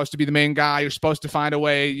 you're supposed to be the main guy, you're supposed to find a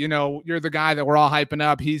way, you're the guy that we're all hyping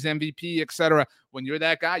up, he's MVP, etc. When you're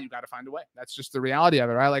that guy, you got to find a way. That's just the reality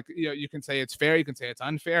of it, right? Like, you can say it's fair, you can say it's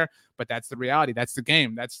unfair, but that's the reality. That's the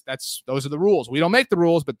game. Those are the rules. We don't make the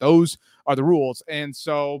rules, but those are the rules. And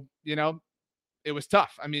so, it was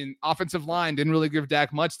tough. I mean, offensive line didn't really give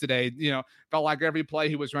Dak much today. Felt like every play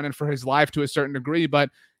he was running for his life to a certain degree,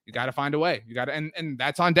 but you got to find a way. You got to, and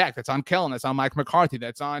that's on Dak. That's on Kellen. That's on Mike McCarthy.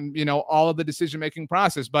 That's on, all of the decision-making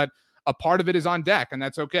process, but a part of it is on Dak, and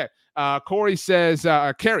that's okay. Corey says,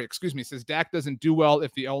 Kerry, says Dak doesn't do well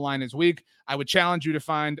if the O-line is weak. I would challenge you to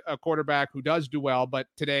find a quarterback who does do well, but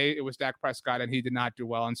today it was Dak Prescott, and he did not do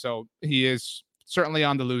well, and so he is certainly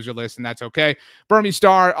on the loser list, and that's okay. Burmy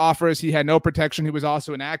Star offers he had no protection. He was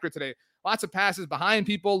also inaccurate today. Lots of passes behind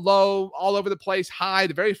people, low, all over the place, high.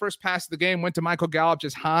 The very first pass of the game went to Michael Gallup,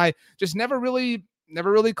 just high, just never really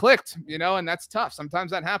clicked, and that's tough.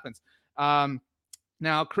 Sometimes that happens.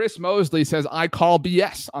 Now, Chris Mosley says, I call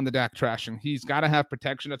BS on the Dak trashing. He's got to have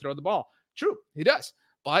protection to throw the ball. True, he does,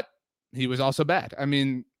 but he was also bad. I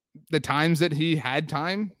mean, the times that he had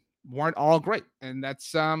time weren't all great, and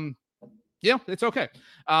that's it's okay.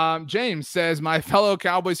 James says, my fellow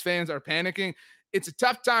Cowboys fans are panicking. It's a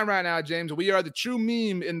tough time right now, James. We are the true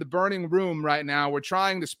meme in the burning room right now. We're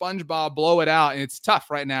trying to SpongeBob blow it out, and it's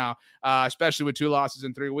tough right now, especially with 2 losses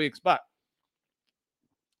in 3 weeks. But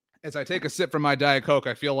as I take a sip from my Diet Coke,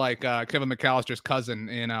 I feel like Kevin McAllister's cousin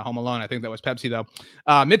in Home Alone. I think that was Pepsi,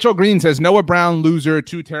 though. Mitchell Green says, Noah Brown, loser,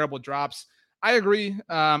 2 terrible drops. I agree.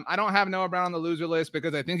 I don't have Noah Brown on the loser list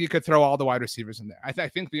because I think you could throw all the wide receivers in there. I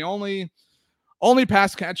think the only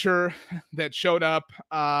pass catcher that showed up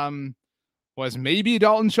was maybe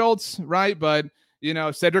Dalton Schultz, right? But,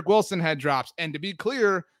 Cedric Wilson had drops. And to be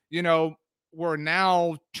clear, we're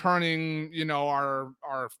now turning,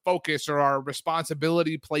 our focus or our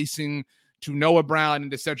responsibility placing to Noah Brown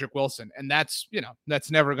and to Cedric Wilson. And that's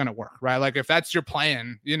never going to work, right? Like if that's your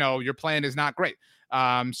plan, your plan is not great.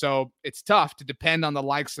 So it's tough to depend on the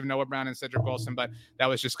likes of Noah Brown and Cedric Wilson, but that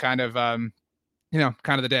was just kind of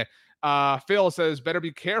the day. Phil says, better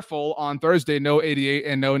be careful on Thursday. No 88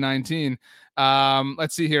 and no 19.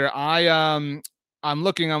 Let's see here. I'm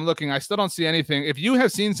looking. I still don't see anything. If you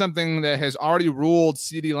have seen something that has already ruled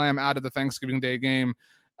CeeDee Lamb out of the Thanksgiving Day game,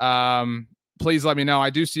 please let me know. I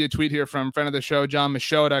do see a tweet here from friend of the show, John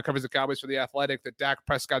Machota, covers the Cowboys for The Athletic, that Dak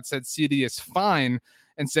Prescott said CeeDee is fine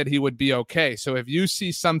and said he would be okay. So if you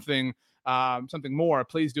see something more,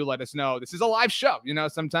 please do let us know. This is a live show.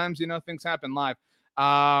 Sometimes, things happen live.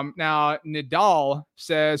 Now Nidal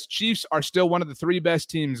says Chiefs are still one of the 3 best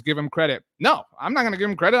teams. Give them credit. No, I'm not going to give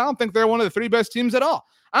them credit. I don't think they're one of the 3 best teams at all.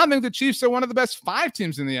 I don't think the Chiefs are one of the best 5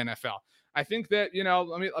 teams in the NFL. I think that,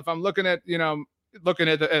 if I'm looking at,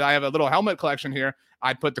 I have a little helmet collection here.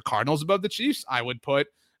 I'd put the Cardinals above the Chiefs. I would put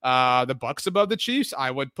the Bucks above the Chiefs. I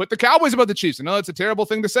would put the Cowboys above the Chiefs. I know that's a terrible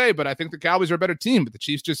thing to say, but I think the Cowboys are a better team, but the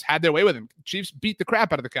Chiefs just had their way with them. Chiefs beat the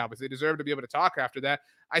crap out of the Cowboys. They deserve to be able to talk after that.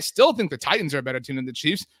 I still think the Titans are a better team than the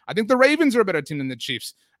Chiefs. I think the Ravens are a better team than the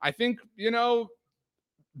Chiefs. I think,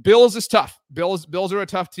 Bills is tough. Bills are a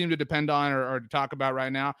tough team to depend on or to talk about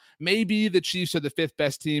right now. Maybe the Chiefs are the 5th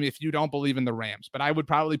best team if you don't believe in the Rams, but I would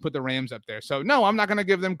probably put the Rams up there. So no, I'm not going to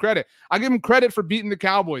give them credit. I give them credit for beating the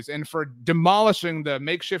Cowboys and for demolishing the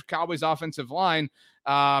makeshift Cowboys offensive line.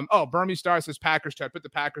 Burmy Star says Packers. Try to put the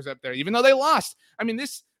Packers up there, even though they lost. I mean,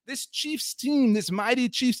 this Chiefs team, this mighty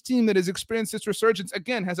Chiefs team that has experienced this resurgence,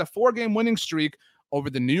 again, has a 4-game winning streak over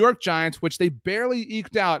the New York Giants, which they barely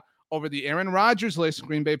eked out over the Aaron Rodgers-less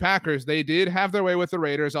Green Bay Packers. They did have their way with the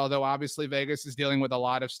Raiders, although obviously Vegas is dealing with a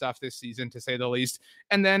lot of stuff this season, to say the least.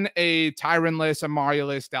 And then a Tyron-less,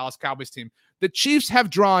 Amari-less Dallas Cowboys team. The Chiefs have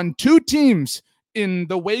drawn 2 teams in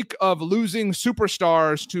the wake of losing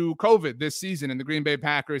superstars to COVID this season in the Green Bay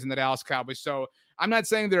Packers and the Dallas Cowboys. So I'm not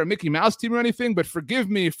saying they're a Mickey Mouse team or anything, but forgive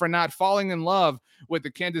me for not falling in love with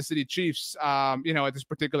the Kansas City Chiefs, at this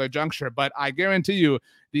particular juncture. But I guarantee you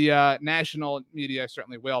the national media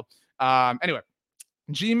certainly will. Anyway,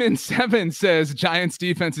 G-Min7 says Giants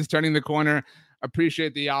defense is turning the corner.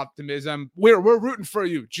 Appreciate the optimism. We're rooting for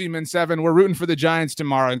you, G-Min7. We're rooting for the Giants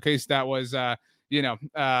tomorrow, in case that was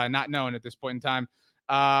not known at this point in time.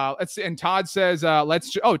 Let's see. And Todd says,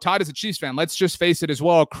 Todd is a Chiefs fan. Let's just face it as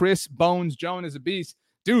well. Chris Bones Jones is a beast.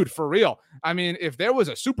 Dude, for real. I mean, if there was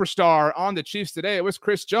a superstar on the Chiefs today, it was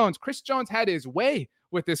Chris Jones. Chris Jones had his way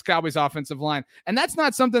with this Cowboys offensive line. And that's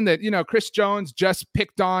not something that, Chris Jones just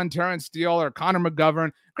picked on Terrence Steele or Connor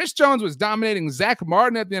McGovern. Chris Jones was dominating Zach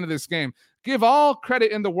Martin at the end of this game. Give all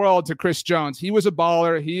credit in the world to Chris Jones. He was a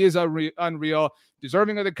baller. He is unreal,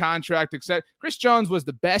 deserving of the contract, except Chris Jones was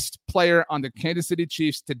the best player on the Kansas City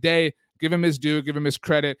Chiefs today. Give him his due, give him his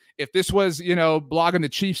credit. If this was, blogging the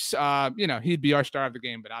Chiefs, he'd be our star of the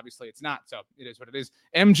game, but obviously it's not. So it is what it is.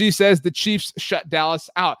 MG says the Chiefs shut Dallas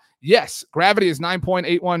out. Yes, gravity is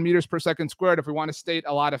 9.81 meters per second squared if we want to state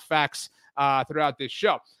a lot of facts throughout this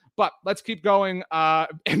show. But let's keep going.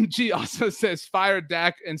 MG also says fire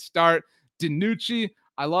Dak and start DiNucci.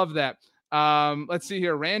 I love that. Let's see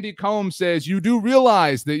here. Randy Combs says, you do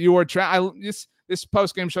realize that you are this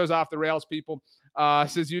post-game show's off the rails, people.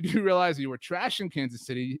 Says you do realize you were trashing Kansas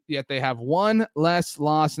City, yet they have one less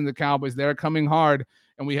loss than the Cowboys. They're coming hard,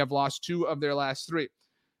 and we have lost 2 of their last 3.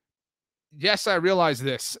 Yes, I realize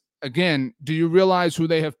this. Again, do you realize who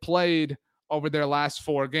they have played over their last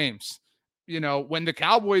 4 games? When the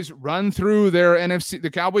Cowboys run through their NFC,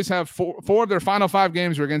 the Cowboys have 4 of their final 5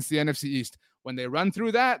 games are against the NFC East. When they run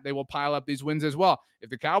through that, they will pile up these wins as well.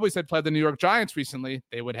 If the Cowboys had played the New York Giants recently,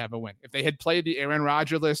 they would have a win. If they had played the Aaron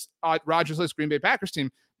Rodgers-less Green Bay Packers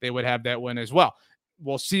team, they would have that win as well.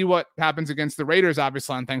 We'll see what happens against the Raiders,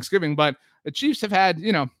 obviously, on Thanksgiving. But the Chiefs have had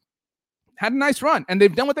a nice run, and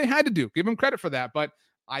they've done what they had to do. Give them credit for that. But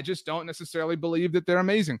I just don't necessarily believe that they're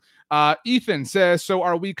amazing. Ethan says, so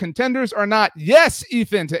are we contenders or not? Yes,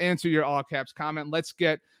 Ethan, to answer your all caps comment. Let's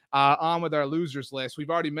get on with our losers list. We've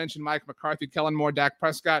already mentioned Mike McCarthy, Kellen Moore, Dak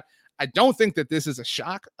Prescott. I don't think that this is a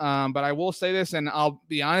shock, but I will say this, and I'll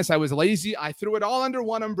be honest, I was lazy. I threw it all under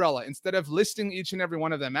one umbrella. Instead of listing each and every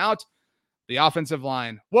one of them out, the offensive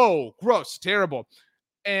line. Whoa, gross, terrible.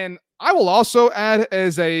 And I will also add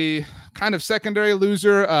as a kind of secondary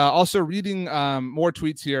loser, also reading more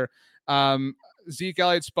tweets here. Zeke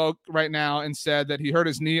Elliott spoke right now and said that he hurt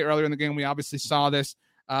his knee earlier in the game. We obviously saw this.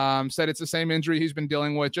 Said it's the same injury he's been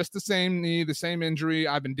dealing with, just the same knee, the same injury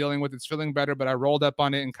I've been dealing with. It's feeling better, but I rolled up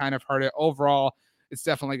on it and kind of hurt it. Overall, it's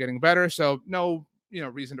definitely getting better. So no,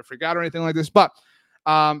 reason to freak out or anything like this. But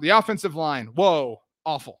the offensive line, whoa,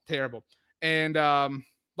 awful, terrible. And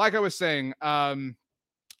like I was saying, the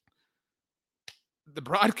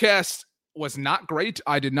broadcast was not great.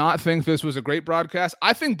 I did not think this was a great broadcast.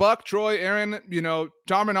 I think Buck, Troy, Aaron,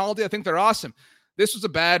 Tom Rinaldi, I think they're awesome. This was a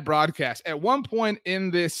bad broadcast. At one point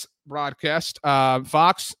in this broadcast,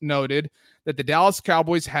 Fox noted that the Dallas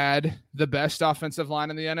Cowboys had the best offensive line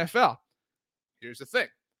in the NFL. Here's the thing.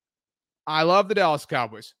 I love the Dallas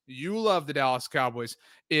Cowboys. You love the Dallas Cowboys.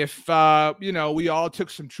 If, we all took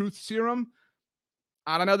some truth serum,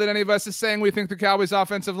 I don't know that any of us is saying we think the Cowboys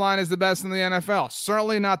offensive line is the best in the NFL.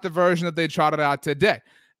 Certainly not the version that they trotted out today.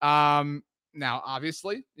 Now,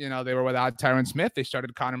 obviously, they were without Tyron Smith. They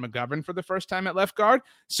started Connor McGovern for the first time at left guard.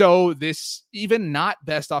 So this even not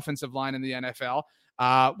best offensive line in the NFL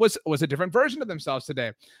was a different version of themselves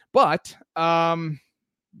today. But,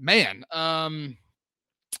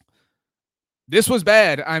 this was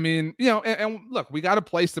bad. I mean, and look, we got to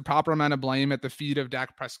place the proper amount of blame at the feet of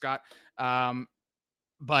Dak Prescott.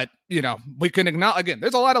 But, we can acknowledge, again,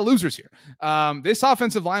 there's a lot of losers here. This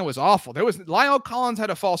offensive line was awful. Lyle Collins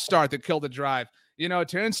had a false start that killed the drive.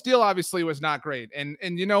 Terrence Steele obviously was not great. And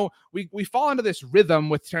we fall into this rhythm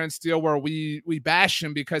with Terrence Steele where we bash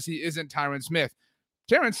him because he isn't Tyron Smith.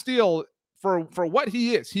 Terrence Steele, for what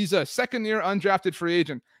he is, he's a second-year undrafted free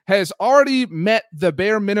agent, has already met the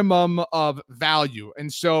bare minimum of value.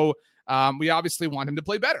 And so we obviously want him to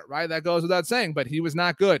play better, right? That goes without saying, but he was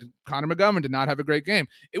not good. Connor McGovern did not have a great game.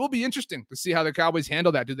 It will be interesting to see how the Cowboys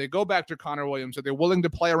handle that. Do they go back to Connor Williams? Are they willing to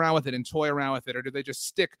play around with it and toy around with it? Or do they just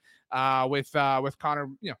stick with Connor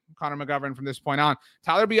McGovern from this point on?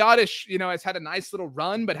 Tyler Biadasz, has had a nice little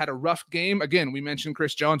run, but had a rough game. Again, we mentioned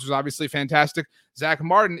Chris Jones was obviously fantastic. Zach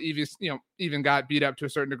Martin even got beat up to a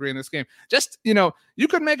certain degree in this game. Just, you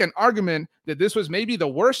could make an argument that this was maybe the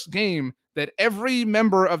worst game that every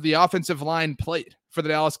member of the offensive line played for the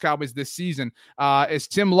Dallas Cowboys this season. As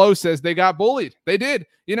Tim Lowe says, they got bullied. They did.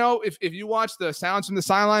 You know, if you watch the Sounds from the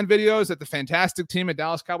Sideline videos that the fantastic team at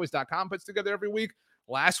DallasCowboys.com puts together every week,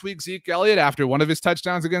 last week, Zeke Elliott, after one of his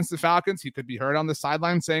touchdowns against the Falcons, he could be heard on the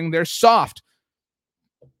sideline saying they're soft.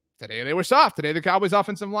 Today they were soft. Today the Cowboys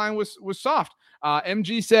offensive line was soft.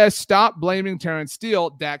 MG says, stop blaming Terrence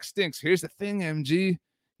Steele. Dak stinks. Here's the thing, MG.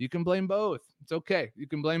 You can blame both. It's okay. You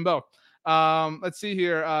can blame both. Let's see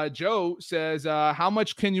here. Joe says, how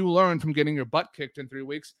much can you learn from getting your butt kicked in 3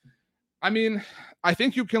 weeks? I mean, I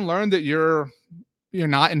think you can learn that you're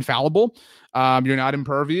not infallible. You're not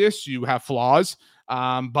impervious. You have flaws.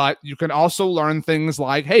 But you can also learn things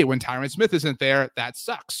like, hey, when Tyron Smith isn't there, that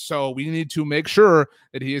sucks. So we need to make sure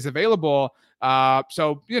that he is available.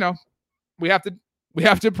 So, you know, we have to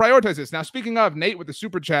prioritize this. Now, speaking of, Nate with the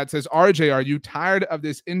super chat says, RJ, are you tired of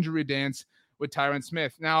this injury dance with Tyron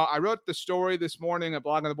Smith? Now, I wrote the story this morning at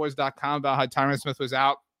bloggingtheboys.com about how Tyron Smith was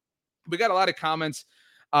out. We got a lot of comments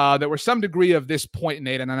that were some degree of this point,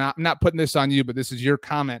 Nate, and I'm not putting this on you, but this is your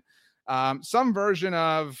comment. Some version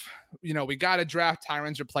of, you know, we got to draft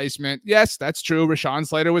Tyron's replacement. Yes, that's true. Rashawn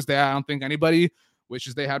Slater was there. I don't think anybody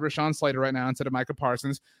wishes they had Rashawn Slater right now instead of Micah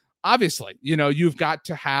Parsons. Obviously, you know, you've got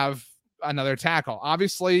to have another tackle.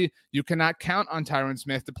 Obviously, you cannot count on Tyron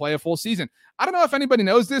Smith to play a full season. I don't know if anybody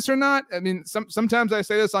knows this or not. I mean, sometimes I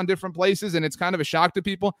say this on different places, and it's kind of a shock to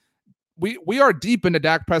people. We are deep into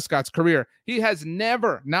Dak Prescott's career. He has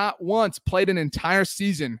never, not once, played an entire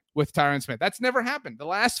season with Tyron Smith. That's never happened. The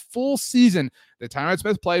last full season that Tyron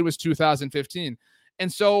Smith played was 2015.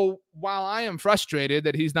 And so while I am frustrated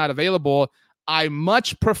that he's not available, I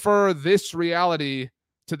much prefer this reality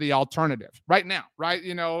to the alternative right now, right?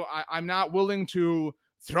 You know, I'm not willing to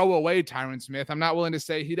throw away Tyron Smith. I'm not willing to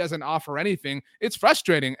say he doesn't offer anything. It's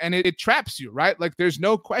frustrating, and it traps you, right? Like, there's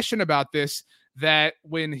no question about this, that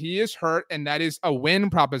when he is hurt, and that is a win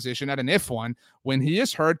proposition, not an if one, when he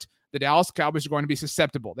is hurt, the Dallas Cowboys are going to be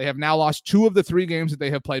susceptible. They have now lost 2 of the 3 games that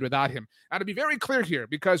they have played without him. Now, to be very clear here,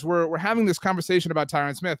 because we're having this conversation about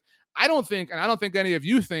Tyron Smith, I don't think any of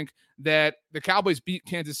you think that the Cowboys beat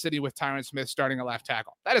Kansas City with Tyron Smith starting a left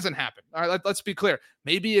tackle. That doesn't happen. All right, let's be clear.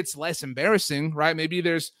 Maybe it's less embarrassing, right? Maybe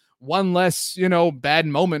there's one less, bad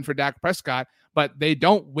moment for Dak Prescott, but they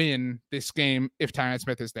don't win this game if Tyron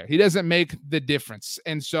Smith is there. He doesn't make the difference.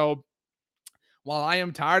 And so while I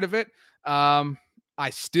am tired of it, I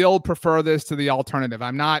still prefer this to the alternative.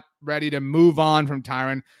 I'm not ready to move on from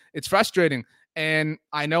Tyron. It's frustrating. And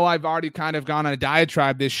I know I've already kind of gone on a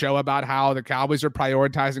diatribe this show about how the Cowboys are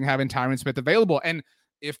prioritizing having Tyron Smith available. And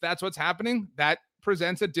if that's what's happening, that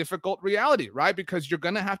presents a difficult reality, right? Because you're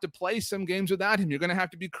going to have to play some games without him. You're going to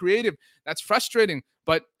have to be creative. That's frustrating,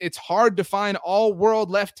 but it's hard to find all world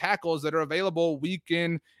left tackles that are available week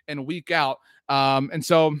in and week out. And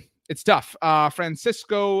so it's tough.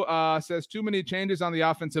 Francisco says too many changes on the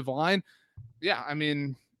offensive line. Yeah, I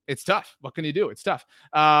mean, it's tough. What can you do? It's tough.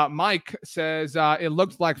 Mike says it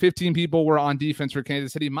looked like 15 people were on defense for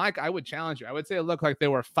Kansas City. Mike, I would challenge you. I would say it looked like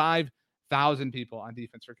there were 5,000 people on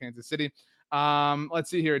defense for Kansas City. Let's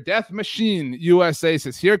see here. Death Machine USA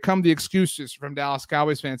says, here come the excuses from Dallas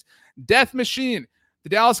Cowboys fans. Death Machine. The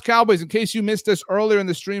Dallas Cowboys, in case you missed us earlier in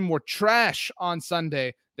the stream, were trash on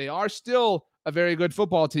Sunday. They are still a very good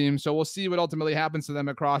football team, so we'll see what ultimately happens to them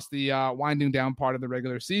across the winding down part of the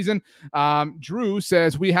regular season. Drew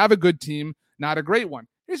says, we have a good team, not a great one.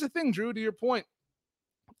 Here's the thing, Drew, to your point.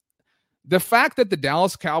 The fact that the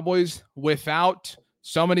Dallas Cowboys, without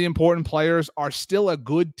so many important players, are still a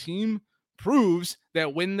good team proves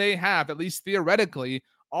that when they have, at least theoretically,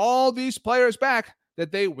 all these players back,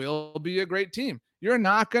 that they will be a great team. You're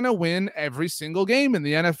not going to win every single game in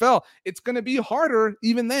the NFL. It's going to be harder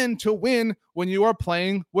even then to win when you are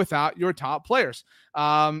playing without your top players.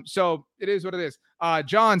 So it is what it is.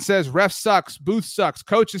 John says, ref sucks, booth sucks,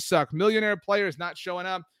 coaches suck, millionaire players not showing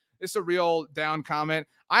up. It's a real down comment.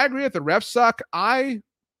 I agree that the refs suck. I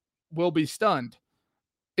will be stunned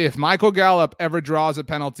if Michael Gallup ever draws a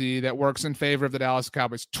penalty that works in favor of the Dallas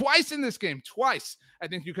Cowboys. Twice in this game, twice. I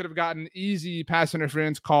think you could have gotten easy pass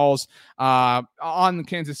interference calls on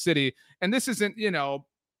Kansas City. And this isn't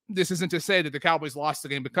to say that the Cowboys lost the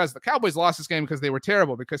game because the Cowboys lost this game because they were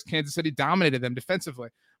terrible, because Kansas City dominated them defensively.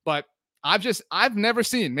 But I've never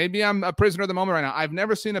seen, maybe I'm a prisoner of the moment right now, I've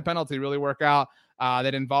never seen a penalty really work out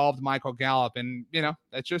that involved Michael Gallup. And,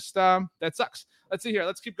 that's just, that sucks. Let's see here.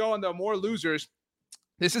 Let's keep going, though. More losers.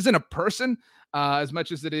 This isn't a person as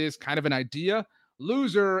much as it is kind of an idea.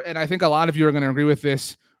 Loser, and I think a lot of you are going to agree with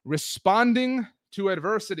this, responding to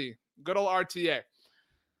adversity. Good old RTA.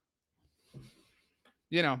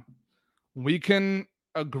 We can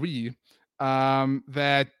agree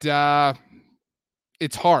that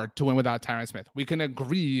it's hard to win without Tyron Smith. We can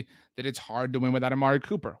agree that it's hard to win without Amari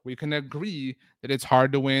Cooper. We can agree that it's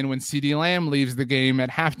hard to win when CeeDee Lamb leaves the game at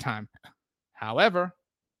halftime. However,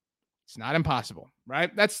 it's not impossible,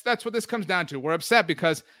 right? That's what this comes down to. We're upset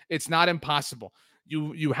because it's not impossible.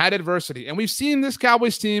 You had adversity, and we've seen this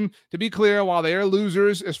Cowboys team, to be clear, while they are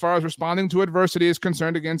losers as far as responding to adversity is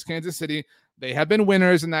concerned against Kansas City, they have been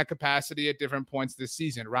winners in that capacity at different points this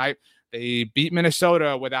season, right? They beat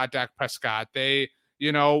Minnesota without Dak Prescott. They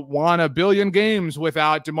won a billion games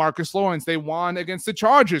without DeMarcus Lawrence. They won against the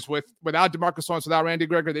Chargers without DeMarcus Lawrence, without Randy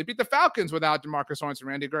Gregory. They beat the Falcons without DeMarcus Lawrence and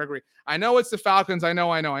Randy Gregory. I know it's the Falcons. I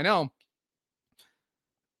know.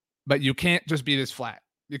 But you can't just be this flat.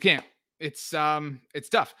 You can't. It's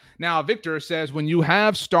tough. Now, Victor says when you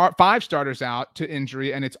have 5 starters out to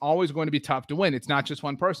injury, and it's always going to be tough to win. It's not just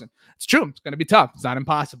one person. It's true. It's going to be tough. It's not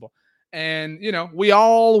impossible. And, we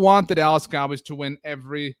all want the Dallas Cowboys to win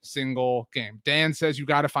every single game. Dan says you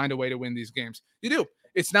got to find a way to win these games. You do.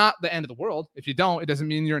 It's not the end of the world. If you don't, it doesn't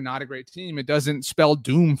mean you're not a great team. It doesn't spell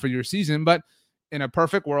doom for your season. But in a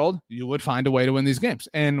perfect world, you would find a way to win these games.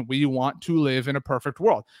 And we want to live in a perfect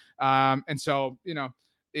world. And so,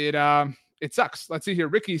 it sucks. Let's see here.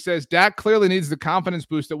 Ricky says Dak clearly needs the confidence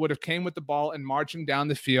boost that would have came with the ball and marching down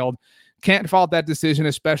the field. Can't fault that decision,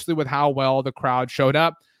 especially with how well the crowd showed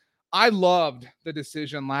up. I loved the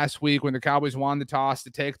decision last week when the Cowboys won the toss to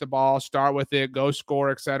take the ball, start with it, go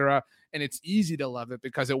score, etc. And it's easy to love it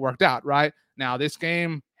because it worked out, right? Now, this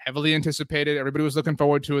game, heavily anticipated. Everybody was looking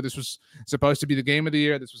forward to it. This was supposed to be the game of the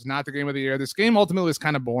year. This was not the game of the year. This game ultimately was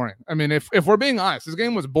kind of boring. I mean, if we're being honest, this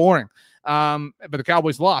game was boring. But the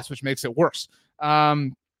Cowboys lost, which makes it worse.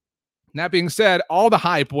 That being said, all the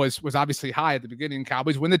hype was obviously high at the beginning.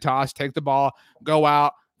 Cowboys win the toss, take the ball, go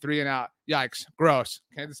out, 3 and out. Yikes. Gross.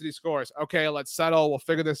 Kansas City scores. Okay, let's settle. We'll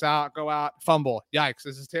figure this out. Go out. Fumble. Yikes.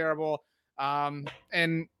 This is terrible. And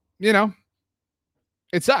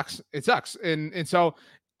it sucks. It sucks. And so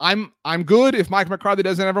I'm good if Mike McCarthy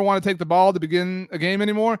doesn't ever want to take the ball to begin a game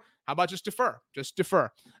anymore. How about just defer? Just defer.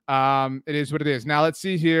 It is what it is. Now let's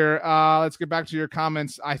see here. Let's get back to your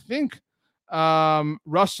comments. I think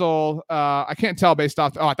Russell, I can't tell based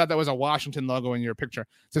off. I thought that was a Washington logo in your picture.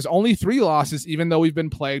 It says only 3 losses, even though we've been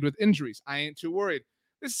plagued with injuries. I ain't too worried.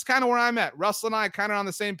 This is kind of where I'm at. Russell and I kind of on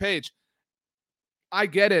the same page. I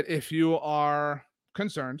get it. If you are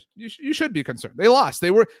concerned, you should be concerned. They lost.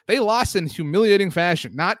 They lost in humiliating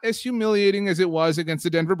fashion. Not as humiliating as it was against the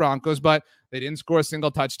Denver Broncos, but they didn't score a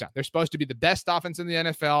single touchdown. They're supposed to be the best offense in the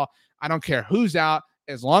NFL. I don't care who's out.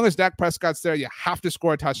 As long as Dak Prescott's there, you have to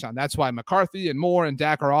score a touchdown. That's why McCarthy and Moore and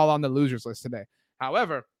Dak are all on the losers list today.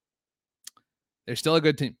 However, they're still a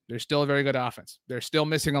good team. They're still a very good offense. They're still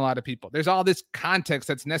missing a lot of people. There's all this context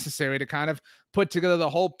that's necessary to kind of put together the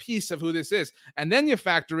whole piece of who this is. And then you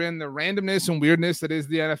factor in the randomness and weirdness that is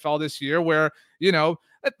the NFL this year where,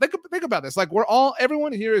 think about this. Like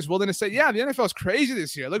everyone here is willing to say, yeah, the NFL is crazy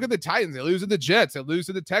this year. Look at the Titans. They lose to the Jets. They lose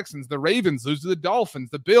to the Texans. The Ravens lose to the Dolphins.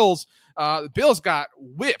 The Bills got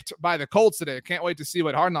whipped by the Colts today. Can't wait to see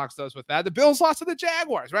what Hard Knocks does with that. The Bills lost to the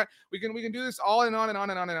Jaguars, right? We can do this all and on and on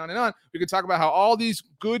and on and on and on. We can talk about how all these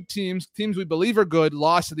good teams we believe are good,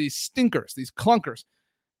 lost to these stinkers, these clunkers.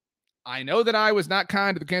 I know that I was not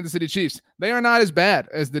kind to the Kansas City Chiefs. They are not as bad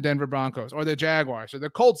as the Denver Broncos or the Jaguars or the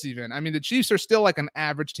Colts even. I mean, the Chiefs are still like an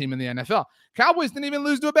average team in the NFL. Cowboys didn't even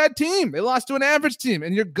lose to a bad team. They lost to an average team,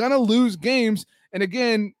 and you're going to lose games. And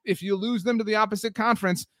again, if you lose them to the opposite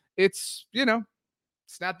conference, it's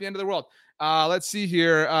not the end of the world. Let's see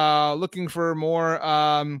here. Looking for more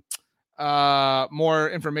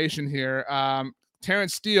information here.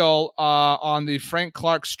 Terrence Steele on the Frank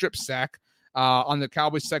Clark strip sack. On the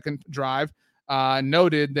Cowboys' second drive,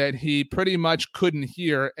 noted that he pretty much couldn't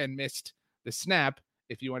hear and missed the snap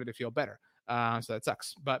if you wanted to feel better. So that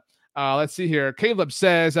sucks. But let's see here. Caleb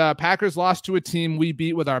says, Packers lost to a team we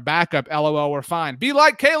beat with our backup. LOL, we're fine. Be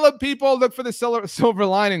like Caleb, people. Look for the silver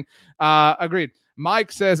lining. Agreed.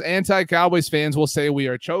 Mike says, anti-Cowboys fans will say we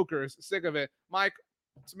are chokers. Sick of it. Mike,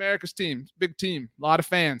 it's America's team. Big team. A lot of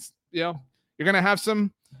fans. You're going to have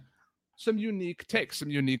some unique takes,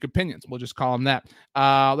 some unique opinions. We'll just call them that.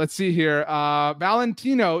 Let's see here.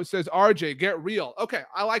 Valentino says, RJ, get real. Okay,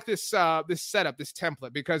 I like this setup, this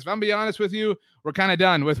template, because if I'm being honest with you, we're kind of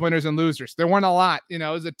done with winners and losers. There weren't a lot. It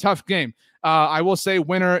was a tough game. I will say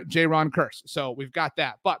winner, J-Ron Curse. So we've got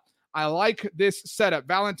that. But I like this setup.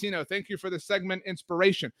 Valentino, thank you for the segment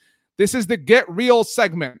inspiration. This is the Get Real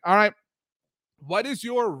segment. All right. What is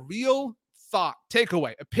your real thought,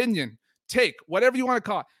 takeaway, opinion, take, whatever you want to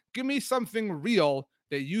call it? Give me something real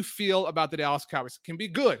that you feel about the Dallas Cowboys. It can be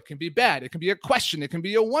good, it can be bad, it can be a question, it can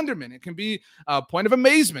be a wonderment, it can be a point of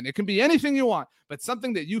amazement, it can be anything you want, but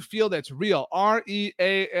something that you feel that's real,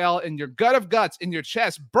 R-E-A-L, in your gut of guts, in your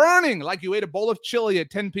chest, burning like you ate a bowl of chili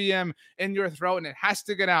at 10 p.m. in your throat, and it has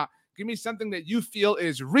to get out. Give me something that you feel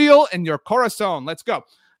is real in your corazon. Let's go.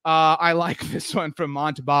 I like this one from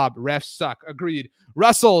Mont Bob. Refs suck. Agreed.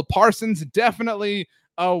 Russell Parsons, definitely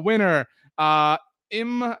a winner.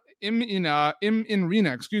 Im Rena,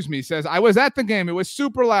 says, I was at the game. It was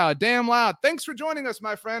super loud, damn loud. Thanks for joining us,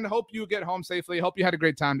 my friend. Hope you get home safely. Hope you had a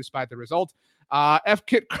great time despite the result.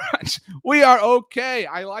 F-Kit Crunch, we are okay.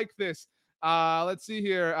 I like this. Let's see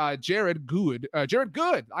here. Jared Good.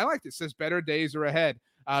 I like this. Says better days are ahead.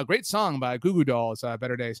 Great song by Goo Goo Dolls,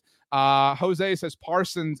 Better Days. Jose says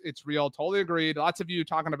Parsons, it's real. Totally agreed. Lots of you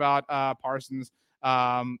talking about Parsons.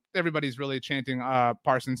 Everybody's really chanting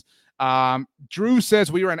Parsons. Drew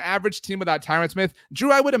says we were an average team without Tyron Smith.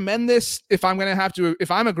 Drew, I would amend this if I'm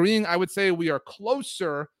agreeing, I would say we are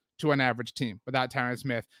closer to an average team without Tyron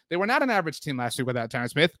Smith. They were not an average team last week without Tyron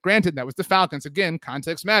Smith. Granted, that was the Falcons. Again,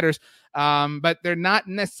 context matters. But they're not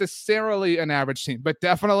necessarily an average team. But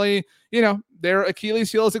definitely, their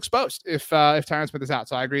Achilles heel is exposed if Tyron Smith is out.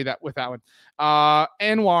 So I agree with that one.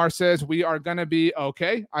 Anwar says we are going to be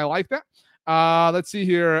okay. I like that. Let's see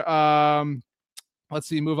here.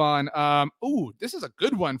 Move on. This is a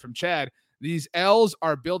good one from Chad. These L's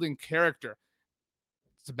are building character.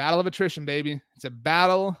 It's a battle of attrition, baby. It's a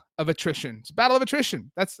battle of attrition.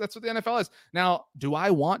 That's what the NFL is. Now, do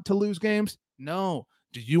I want to lose games? No.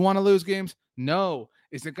 Do you want to lose games? No.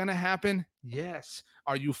 Is it going to happen? Yes.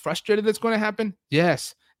 Are you frustrated it's going to happen?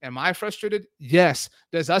 Yes. Am I frustrated? Yes.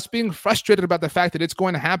 Does us being frustrated about the fact that it's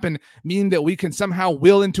going to happen mean that we can somehow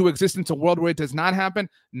will into existence a world where it does not happen?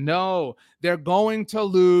 No. They're going to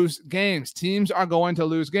lose games. Teams are going to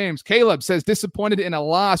lose games. Caleb says disappointed in a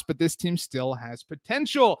loss, but this team still has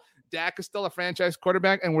potential. Dak is still a franchise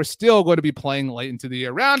quarterback, and we're still going to be playing late into the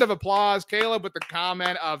year. Round of applause, Caleb, with the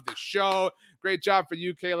comment of the show. Great job for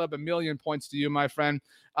you, Caleb. 1,000,000 points to you, my friend.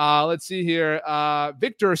 Let's see here.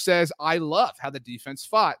 Victor says, I love how the defense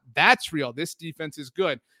fought. That's real. This defense is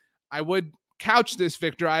good. I would couch this,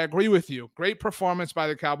 Victor. I agree with you. Great performance by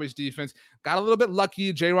the Cowboys defense. Got a little bit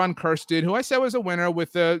lucky. Jaron Kearse did, who I said was a winner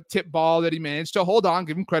with the tip ball that he managed to hold on.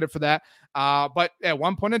 Give him credit for that. But at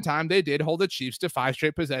one point in time, they did hold the Chiefs to 5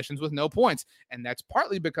 straight possessions with no points. And that's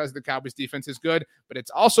partly because the Cowboys defense is good, but it's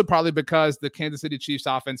also probably because the Kansas City Chiefs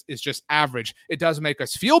offense is just average. It does make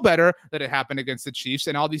us feel better that it happened against the Chiefs.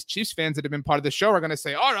 And all these Chiefs fans that have been part of the show are going to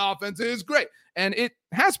say, our offense is great. And it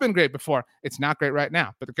has been great before. It's not great right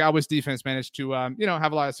now, but the Cowboys defense managed to,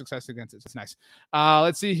 have a lot of success against it. It's nice.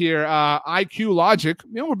 Let's see here. IQ Logic,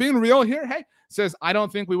 we're being real here. Hey, says, I don't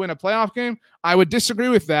think we win a playoff game. I would disagree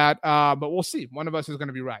with that, but we'll see. One of us is going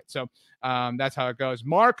to be right. So that's how it goes.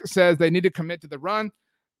 Mark says they need to commit to the run.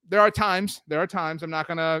 There are times. I'm not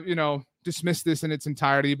going to, dismiss this in its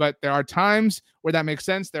entirety, but there are times where that makes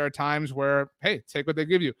sense. There are times where, hey, take what they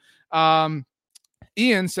give you.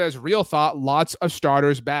 Ian says, real thought, lots of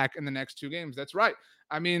starters back in the next 2 games. That's right.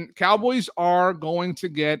 I mean, Cowboys are going to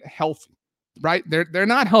get healthy, right? They're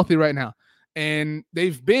not healthy right now. And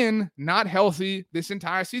they've been not healthy this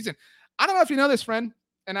entire season. I don't know if you know this, friend.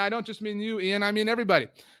 And I don't just mean you, Ian. I mean everybody.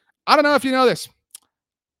 I don't know if you know this.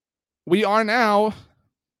 We are now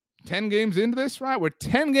 10 games into this, right? We're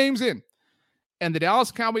 10 games in. And the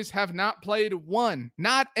Dallas Cowboys have not played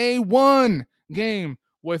not a one game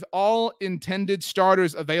with all intended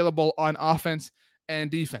starters available on offense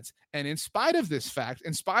and defense. And in spite of this fact,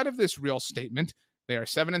 in spite of this real statement, they are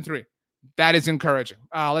 7-3. That is encouraging.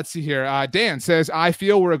 Let's see here. Dan says, I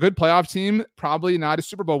feel we're a good playoff team, probably not a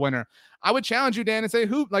Super Bowl winner. I would challenge you, Dan, and say,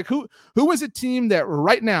 who is a team that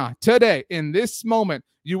right now, today, in this moment,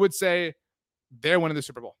 you would say they're winning the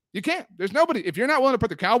Super Bowl? You can't. There's nobody. If you're not willing to put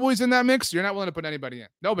the Cowboys in that mix, you're not willing to put anybody in.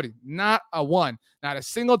 Nobody. Not a one. Not a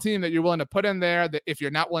single team that you're willing to put in there that if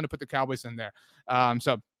you're not willing to put the Cowboys in there.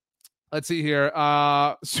 So let's see here.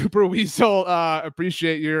 Super Weasel,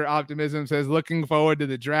 appreciate your optimism, says, looking forward to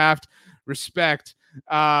the draft. Respect.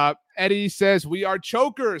 Eddie says, we are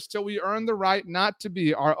chokers till we earn the right not to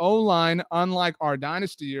be. Our O-line, unlike our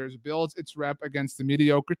dynasty years, builds its rep against the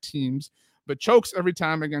mediocre teams, but chokes every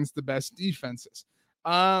time against the best defenses.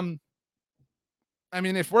 I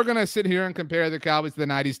mean, if we're going to sit here and compare the Cowboys to the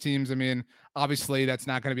 90s teams, I mean, obviously that's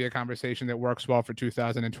not going to be a conversation that works well for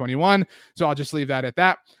 2021. So I'll just leave that at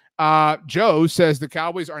that. Joe says the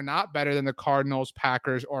Cowboys are not better than the Cardinals,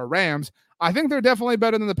 Packers, or Rams. I think they're definitely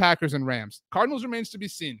better than the Packers and Rams. Cardinals remains to be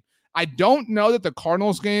seen. I don't know that the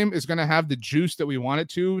Cardinals game is going to have the juice that we want it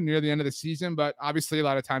to near the end of the season, but obviously a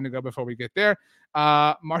lot of time to go before we get there.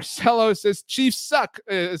 Marcelo says Chiefs suck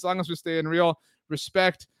as long as we stay in real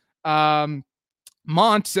respect.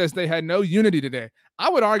 Mont says they had no unity today. I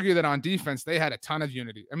would argue that on defense, they had a ton of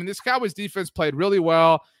unity. I mean, this Cowboys defense played really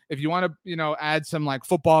well. If you want to, add some like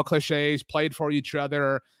football cliches, played for each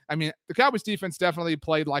other. I mean, the Cowboys defense definitely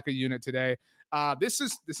played like a unit today. This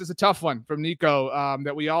is a tough one from Nico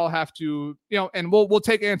that we all have to, and we'll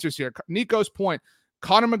take answers here. Nico's point,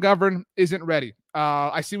 Connor McGovern isn't ready.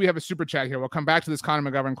 I see we have a super chat here. We'll come back to this Connor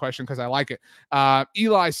McGovern question because I like it.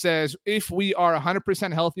 Eli says, if we are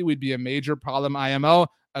 100% healthy, we'd be a major problem IMO.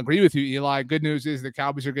 Agree with you, Eli. Good news is the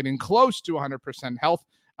Cowboys are getting close to 100% health.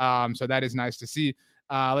 So that is nice to see.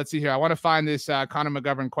 Let's see here. I want to find this Connor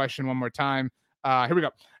McGovern question one more time. Here we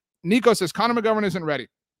go. Nico says, Connor McGovern isn't ready.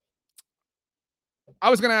 I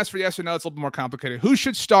was going to ask for yes or no. It's a little bit more complicated. Who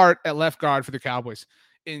should start at left guard for the Cowboys?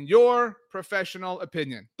 In your professional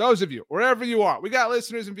opinion, those of you, wherever you are, we got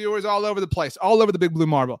listeners and viewers all over the place, all over the big blue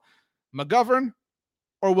marble. McGovern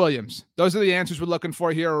or Williams? Those are the answers we're looking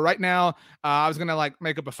for here right now. I was going to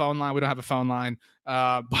make up a phone line. We don't have a phone line.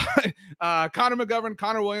 But Connor McGovern,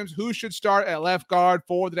 Connor Williams, who should start at left guard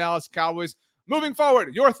for the Dallas Cowboys? Moving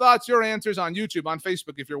forward, your thoughts, your answers on YouTube, on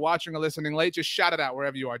Facebook. If you're watching or listening late, just shout it out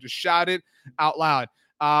wherever you are. Just shout it out loud.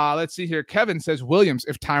 Let's see here. Kevin says Williams,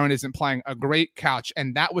 if Tyron isn't playing, a great couch.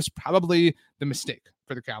 And that was probably the mistake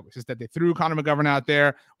for the Cowboys, is that they threw Connor McGovern out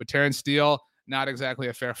there with Terrence Steele. Not exactly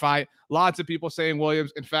a fair fight. Lots of people saying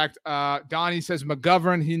Williams. In fact, Donnie says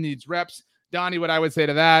McGovern, he needs reps. Donnie, what I would say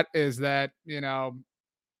to that is that,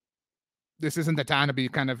 this isn't the time to be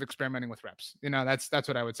kind of experimenting with reps. That's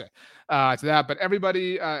what I would say to that. But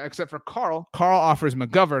everybody except for Carl offers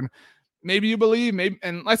McGovern. Maybe you believe, maybe,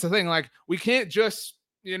 and that's the thing. We can't just,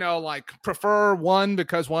 prefer one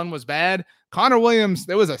because one was bad. Connor Williams,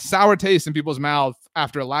 there was a sour taste in people's mouth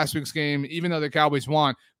after last week's game, even though the Cowboys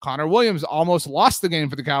won. Connor Williams almost lost the game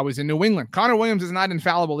for the Cowboys in New England. Connor Williams is not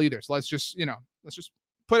infallible either. So let's just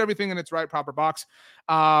put everything in its right proper box.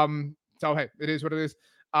 So hey, it is what it is.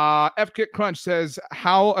 F-Kick Crunch says,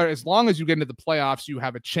 as long as you get into the playoffs, you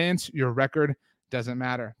have a chance. Your record doesn't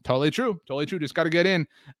matter. Totally true. Just got to get in.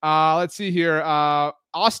 Let's see here.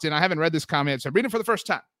 Austin, I haven't read this comment yet, so I'm reading it for the first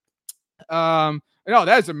time. No,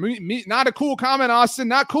 that is not a cool comment, Austin.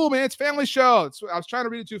 Not cool, man. It's family show. I was trying to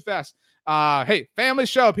read it too fast. Hey, family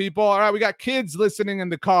show, people. All right, we got kids listening in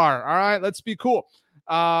the car. All right, let's be cool.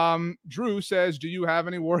 Drew says, do you have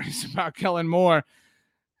any worries about Kellen Moore?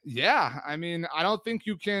 Yeah, I mean, I don't think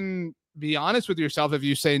you can be honest with yourself if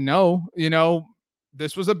you say no.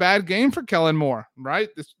 This was a bad game for Kellen Moore, right?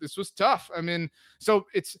 This was tough. I mean, so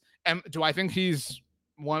do I think he's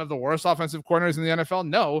one of the worst offensive corners in the NFL?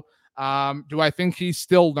 No. Do I think he's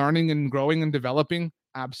still learning and growing and developing?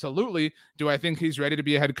 Absolutely. Do I think he's ready to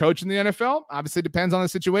be a head coach in the NFL? Obviously depends on the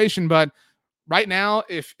situation, but right now,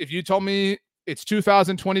 if you told me it's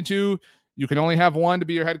 2022, you can only have one to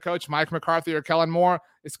be your head coach, Mike McCarthy or Kellen Moore,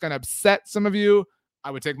 it's going to upset some of you.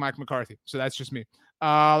 I would take Mike McCarthy. So that's just me.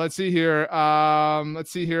 Let's see here.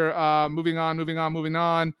 Moving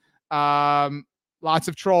on. Lots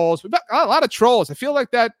of trolls. We've got a lot of trolls. I feel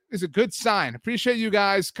like that is a good sign. Appreciate you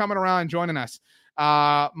guys coming around and joining us.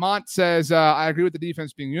 Mont says, I agree with the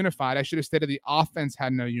defense being unified. I should have stated the offense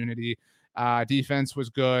had no unity. Defense was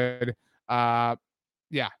good. Tough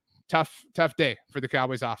day for the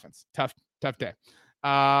Cowboys offense. Tough day.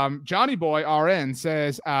 Johnny Boy RN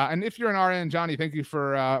says, and if you're an RN, Johnny, thank you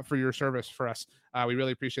for your service for us. We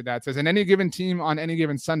really appreciate that. It says, in any given team on any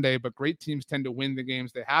given Sunday, but great teams tend to win the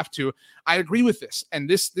games they have to. I agree with this. And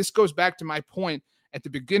this goes back to my point at the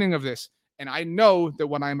beginning of this. And I know that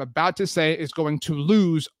what I'm about to say is going to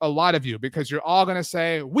lose a lot of you because you're all going to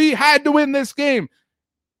say, we had to win this game.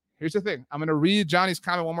 Here's the thing. I'm going to read Johnny's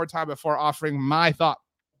comment one more time before offering my thought.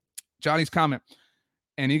 Johnny's comment.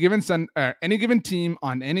 Any given team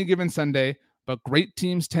on any given Sunday, but great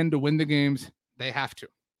teams tend to win the games they have to.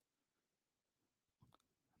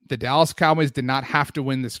 The Dallas Cowboys did not have to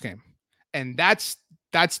win this game. And that's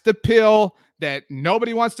the pill that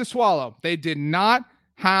nobody wants to swallow. They did not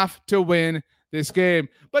have to win this game.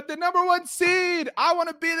 But the number one seed, I want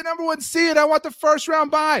to be the number one seed. I want the first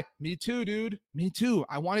round bye. Me too, dude. Me too.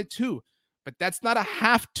 I want it too. But that's not a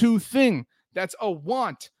have to thing. That's a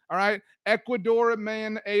want. All right. Ecuador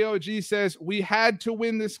man AOG says we had to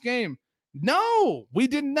win this game. No, we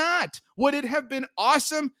did not. Would it have been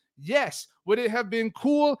awesome? Yes. Would it have been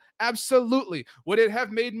cool? Absolutely. Would it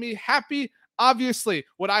have made me happy? Obviously.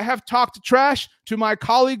 Would I have talked trash to my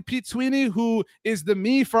colleague Pete Sweeney, who is the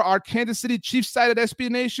me for our Kansas City Chiefs side at SB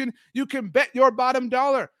Nation? You can bet your bottom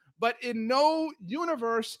dollar. But in no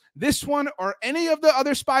universe, this one or any of the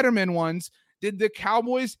other Spider-Man ones, did the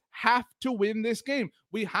Cowboys have to win this game.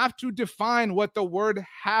 We have to define what the word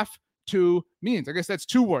have to means. I guess that's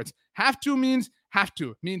two words. Have to means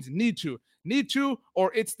need to. Need to,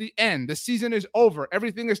 or it's the end. The season is over.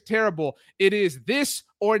 Everything is terrible. It is this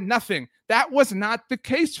or nothing. That was not the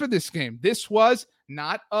case for this game. This was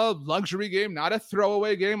not a luxury game, not a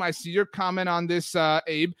throwaway game. I see your comment on this,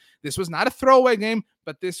 Abe. This was not a throwaway game,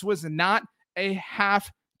 but this was not a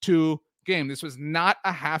have to game. This was not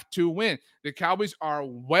a have to win. The Cowboys are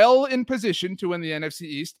well in position to win the NFC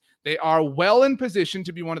East. They are well in position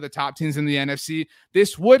to be one of the top teams in the NFC.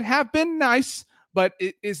 This would have been nice, but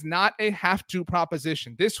it is not a have to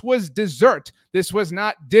proposition. This was dessert. This was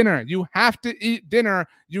not dinner. You have to eat dinner.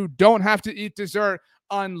 You don't have to eat dessert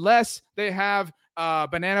unless they have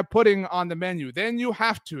banana pudding on the menu. Then you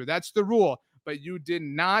have to. That's the rule. But you did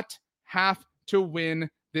not have to win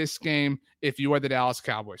this game if you are the Dallas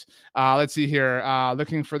Cowboys. Let's see here.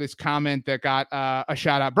 Looking for this comment that got a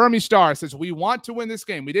shout out. Burmy Star says, we want to win this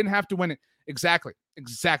game. We didn't have to win it. Exactly.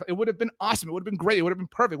 It would have been awesome. It would have been great. It would have been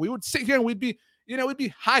perfect. We would sit here and we'd be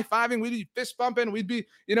high-fiving. We'd be fist bumping. We'd be,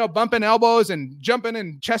 bumping elbows and jumping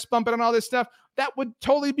and chest bumping and all this stuff. That would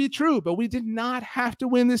totally be true, but we did not have to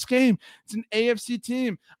win this game. It's an AFC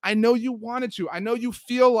team. I know you wanted to. I know you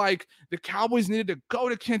feel like the Cowboys needed to go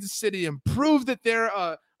to Kansas City and prove that they're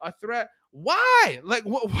a threat. Why? Like,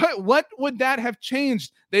 what would that have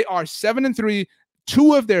changed? They are 7-3.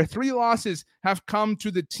 2 of their 3 losses have come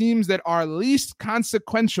to the teams that are least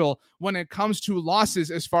consequential when it comes to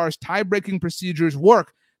losses as far as tie-breaking procedures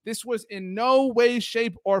work. This was in no way,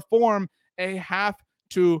 shape, or form a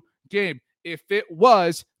have-to game. If it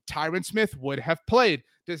was, Tyron Smith would have played.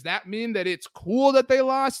 Does that mean that it's cool that they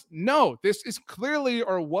lost? No, this is clearly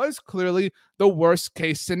or was clearly the worst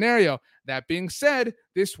case scenario. That being said,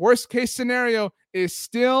 this worst case scenario is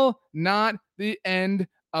still not the end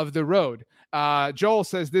of the road. Joel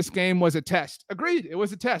says this game was a test. Agreed. It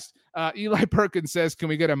was a test. Eli Perkins says, can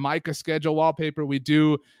we get a Micah schedule wallpaper? We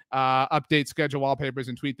do update schedule wallpapers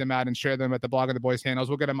and tweet them out and share them at the Blog of the Boys handles.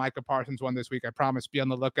 We'll get a Micah Parsons one this week. I promise. Be on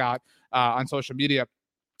the lookout on social media.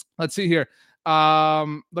 Let's see here.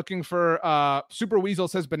 Looking for Super Weasel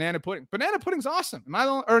says banana pudding. Banana pudding's awesome. Am I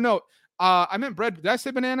or no? I meant bread. Did I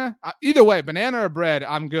say banana? Either way, banana or bread,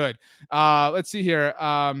 I'm good. Let's see here.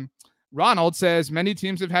 Ronald says many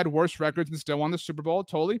teams have had worse records and still won the Super Bowl.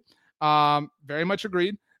 Totally. Very much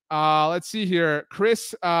agreed. Let's see here.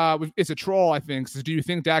 Chris, it's a troll, I think. Says, do you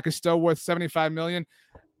think Dak is still worth $75 million?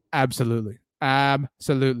 Absolutely. I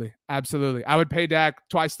would pay Dak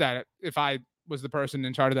twice that if I was the person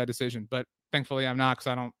in charge of that decision. But thankfully I'm not, because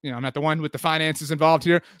I don't, I'm not the one with the finances involved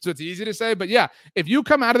here. So it's easy to say. But yeah, if you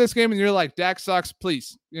come out of this game and you're like, Dak sucks,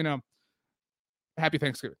 please, happy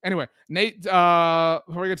Thanksgiving. Anyway, Nate, before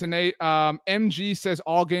we get to Nate, MG says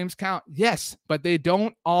all games count. Yes, but they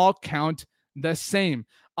don't all count the same.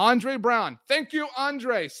 Andre Brown, thank you,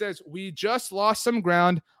 Andre, says we just lost some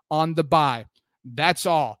ground on the bye. That's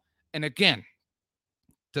all. And again,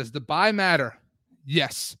 does the bye matter?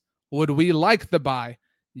 Yes. Would we like the bye?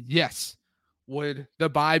 Yes. Would the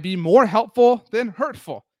bye be more helpful than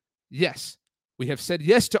hurtful? Yes. We have said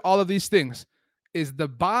yes to all of these things. Is the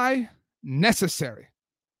bye necessary?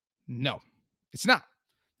 No, it's not.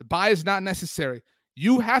 The bye is not necessary.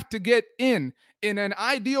 You have to get in. In an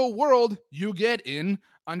ideal world, you get in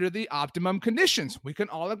under the optimum conditions. We can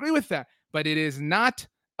all agree with that, but it is not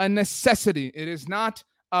a necessity. It is not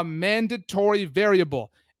a mandatory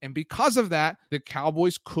variable. And because of that, the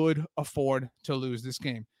Cowboys could afford to lose this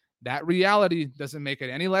game. That reality doesn't make it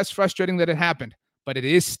any less frustrating that it happened, but it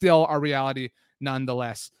is still a reality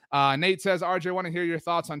nonetheless. Nate says, RJ, I want to hear your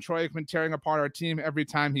thoughts on Troy Aikman tearing apart our team every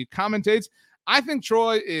time he commentates. I think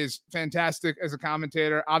Troy is fantastic as a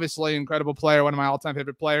commentator, obviously incredible player, one of my all-time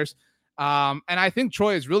favorite players. And I think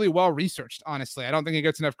Troy is really well-researched, honestly. I don't think he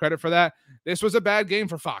gets enough credit for that. This was a bad game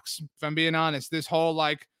for Fox, if I'm being honest. This whole,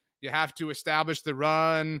 you have to establish the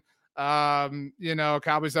run.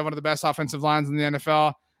 Cowboys have one of the best offensive lines in the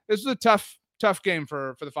NFL. This was a tough game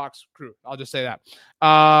for the Fox crew. I'll just say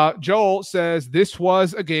that. Joel says this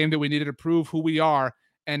was a game that we needed to prove who we are,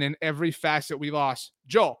 and in every facet we lost.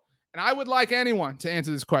 Joel, and I would like anyone to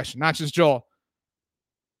answer this question, not just Joel.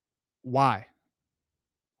 Why?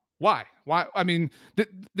 I mean,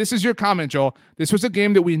 this is your comment, Joel. This was a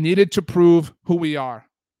game that we needed to prove who we are.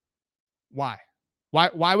 Why?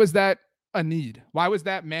 Why was that a need? Why was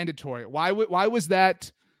that mandatory? Why was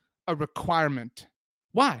that a requirement?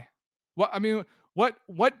 Why? What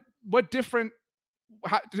different?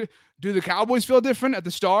 How, do the Cowboys feel different at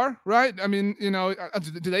the Star? Right? I mean,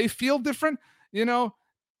 do they feel different?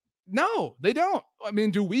 No, they don't. I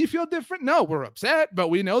mean, do we feel different? No, we're upset, but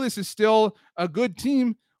we know this is still a good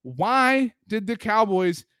team. Why did the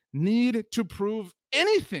Cowboys need to prove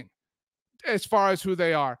anything as far as who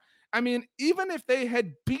they are? I mean, even if they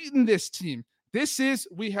had beaten this team,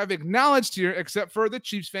 we have acknowledged here, except for the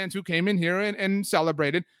Chiefs fans who came in here and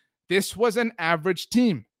celebrated, this was an average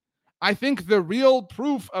team. I think the real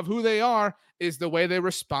proof of who they are is the way they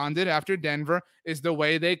responded after Denver, is the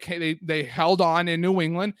way they held on in New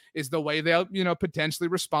England, is the way they'll, potentially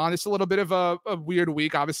respond. It's a little bit of a weird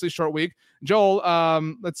week, obviously short week. Joel,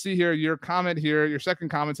 let's see here. Your comment here, your second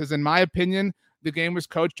comment says, in my opinion, the game was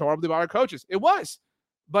coached horribly by our coaches. It was,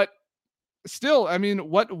 but still, I mean,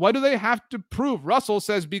 what do they have to prove? Russell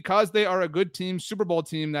says because they are a good team, Super Bowl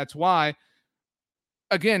team, that's why.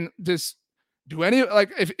 Again,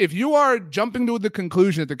 if you are jumping to the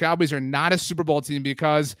conclusion that the Cowboys are not a Super Bowl team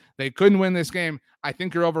because they couldn't win this game, I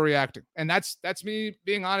think you're overreacting. And that's me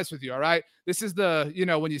being honest with you, all right? This is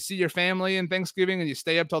when you see your family in Thanksgiving and you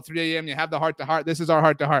stay up till 3 a.m., you have the heart-to-heart. This is our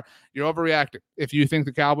heart-to-heart. You're overreacting if you think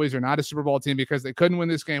the Cowboys are not a Super Bowl team because they couldn't win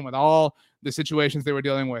this game with all the situations they were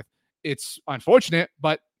dealing with. It's unfortunate,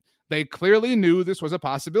 but they clearly knew this was a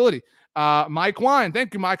possibility. Mike Wine,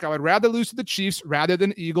 thank you, Mike. I would rather lose to the Chiefs rather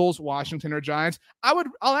than Eagles, Washington, or Giants. I'll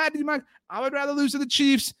add to you, Mike. I would rather lose to the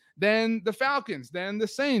Chiefs than the Falcons, than the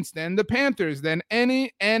Saints, than the Panthers, than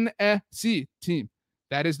any NFC team.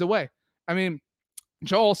 That is the way. I mean,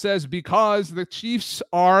 Joel says because the Chiefs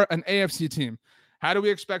are an AFC team. How do we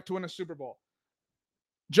expect to win a Super Bowl?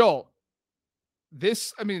 Joel,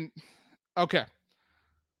 okay.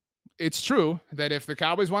 It's true that if the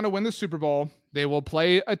Cowboys want to win the Super Bowl, they will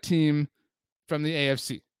play a team from the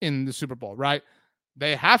AFC in the Super Bowl, right?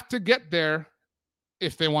 They have to get there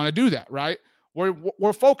if they want to do that, right?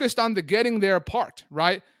 We're focused on the getting there part,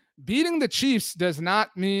 right? Beating the Chiefs does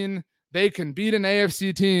not mean they can beat an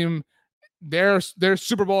AFC team. They're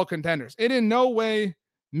Super Bowl contenders. It in no way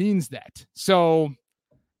means that. So,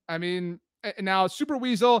 I mean, now Super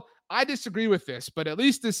Weasel, I disagree with this, but at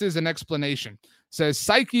least this is an explanation. Says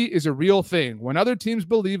psyche is a real thing. When other teams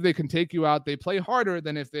believe they can take you out, they play harder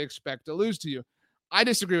than if they expect to lose to you. I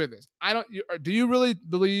disagree with this. Do you really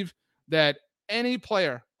believe that any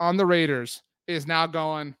player on the Raiders is now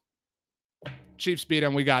going, Chiefs beat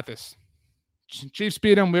them, we got this. Chiefs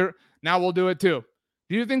beat them, we'll do it too.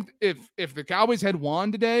 Do you think if the Cowboys had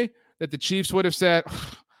won today that the Chiefs would have said,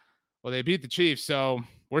 well, they beat the Chiefs, so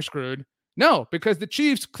we're screwed? No, because the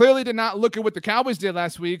Chiefs clearly did not look at what the Cowboys did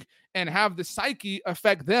last week and have the psyche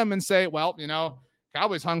affect them and say, well,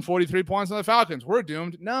 Cowboys hung 43 points on the Falcons. We're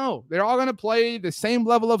doomed. No, they're all going to play the same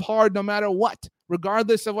level of hard no matter what,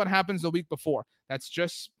 regardless of what happens the week before. That's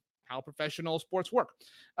just how professional sports work.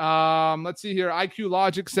 Let's see here. IQ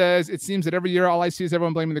Logic says, it seems that every year all I see is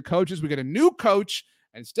everyone blaming the coaches. We get a new coach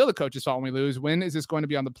and still the coach's fault when we lose. When is this going to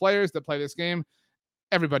be on the players that play this game?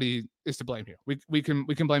 Everybody is to blame here. We can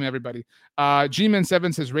blame everybody. G-Man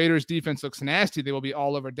 7 says Raiders defense looks nasty. They will be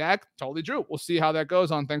all over Dak. Totally true. We'll see how that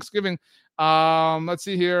goes on Thanksgiving. Let's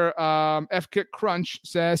see here. F-Kick Crunch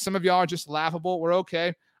says some of y'all are just laughable. We're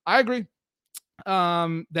okay. I agree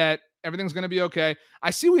that everything's going to be okay.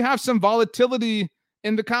 I see we have some volatility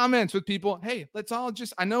in the comments with people. Hey, let's all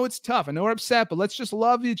I know it's tough. I know we're upset, but let's just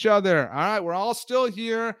love each other. All right. We're all still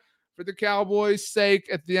here for the Cowboys' sake.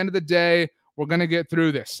 At the end of the day, we're going to get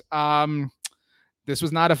through this. This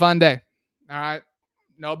was not a fun day. All right.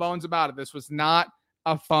 No bones about it. This was not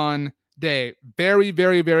a fun day. Very,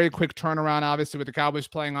 very, very quick turnaround, obviously, with the Cowboys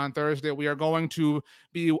playing on Thursday. We are going to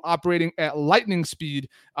be operating at lightning speed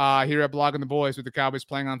here at Blogging the Boys with the Cowboys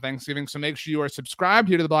playing on Thanksgiving. So make sure you are subscribed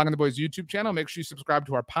here to the Blogging the Boys YouTube channel. Make sure you subscribe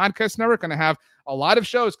to our podcast network. Going to have a lot of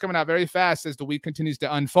shows coming out very fast as the week continues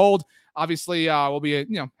to unfold. Obviously, we'll be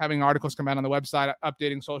having articles come out on the website,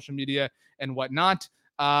 updating social media and whatnot.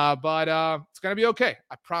 But it's going to be okay.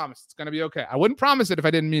 I promise it's going to be okay. I wouldn't promise it if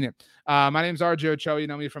I didn't mean it. My name's RJ Ochoa. You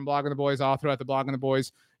know me from Blogging the Boys, all throughout the Blogging the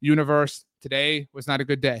Boys universe. Today was not a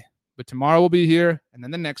good day, but tomorrow we'll be here, and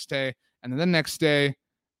then the next day, and then the next day,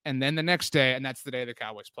 and then the next day, and that's the day the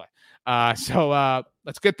Cowboys play. So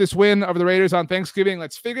let's get this win over the Raiders on Thanksgiving.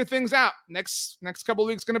 Let's figure things out. Next couple of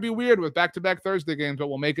weeks going to be weird with back-to-back Thursday games, but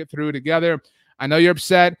we'll make it through together. I know you're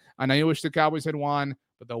upset. I know you wish the Cowboys had won,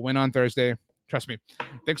 but they'll win on Thursday. Trust me.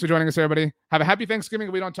 Thanks for joining us, everybody. Have a happy Thanksgiving.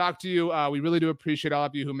 If we don't talk to you, we really do appreciate all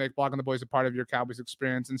of you who make Blogging the Boys a part of your Cowboys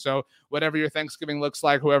experience. And so whatever your Thanksgiving looks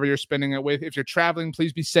like, whoever you're spending it with, if you're traveling,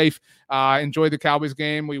 please be safe. Enjoy the Cowboys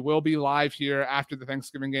game. We will be live here after the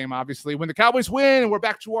Thanksgiving game, obviously. When the Cowboys win, we're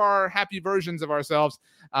back to our happy versions of ourselves,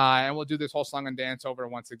 and we'll do this whole song and dance over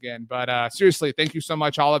once again. But seriously, thank you so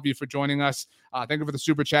much, all of you, for joining us. Thank you for the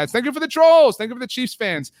super chats. Thank you for the trolls. Thank you for the Chiefs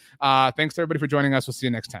fans. Thanks, everybody, for joining us. We'll see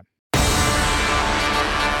you next time.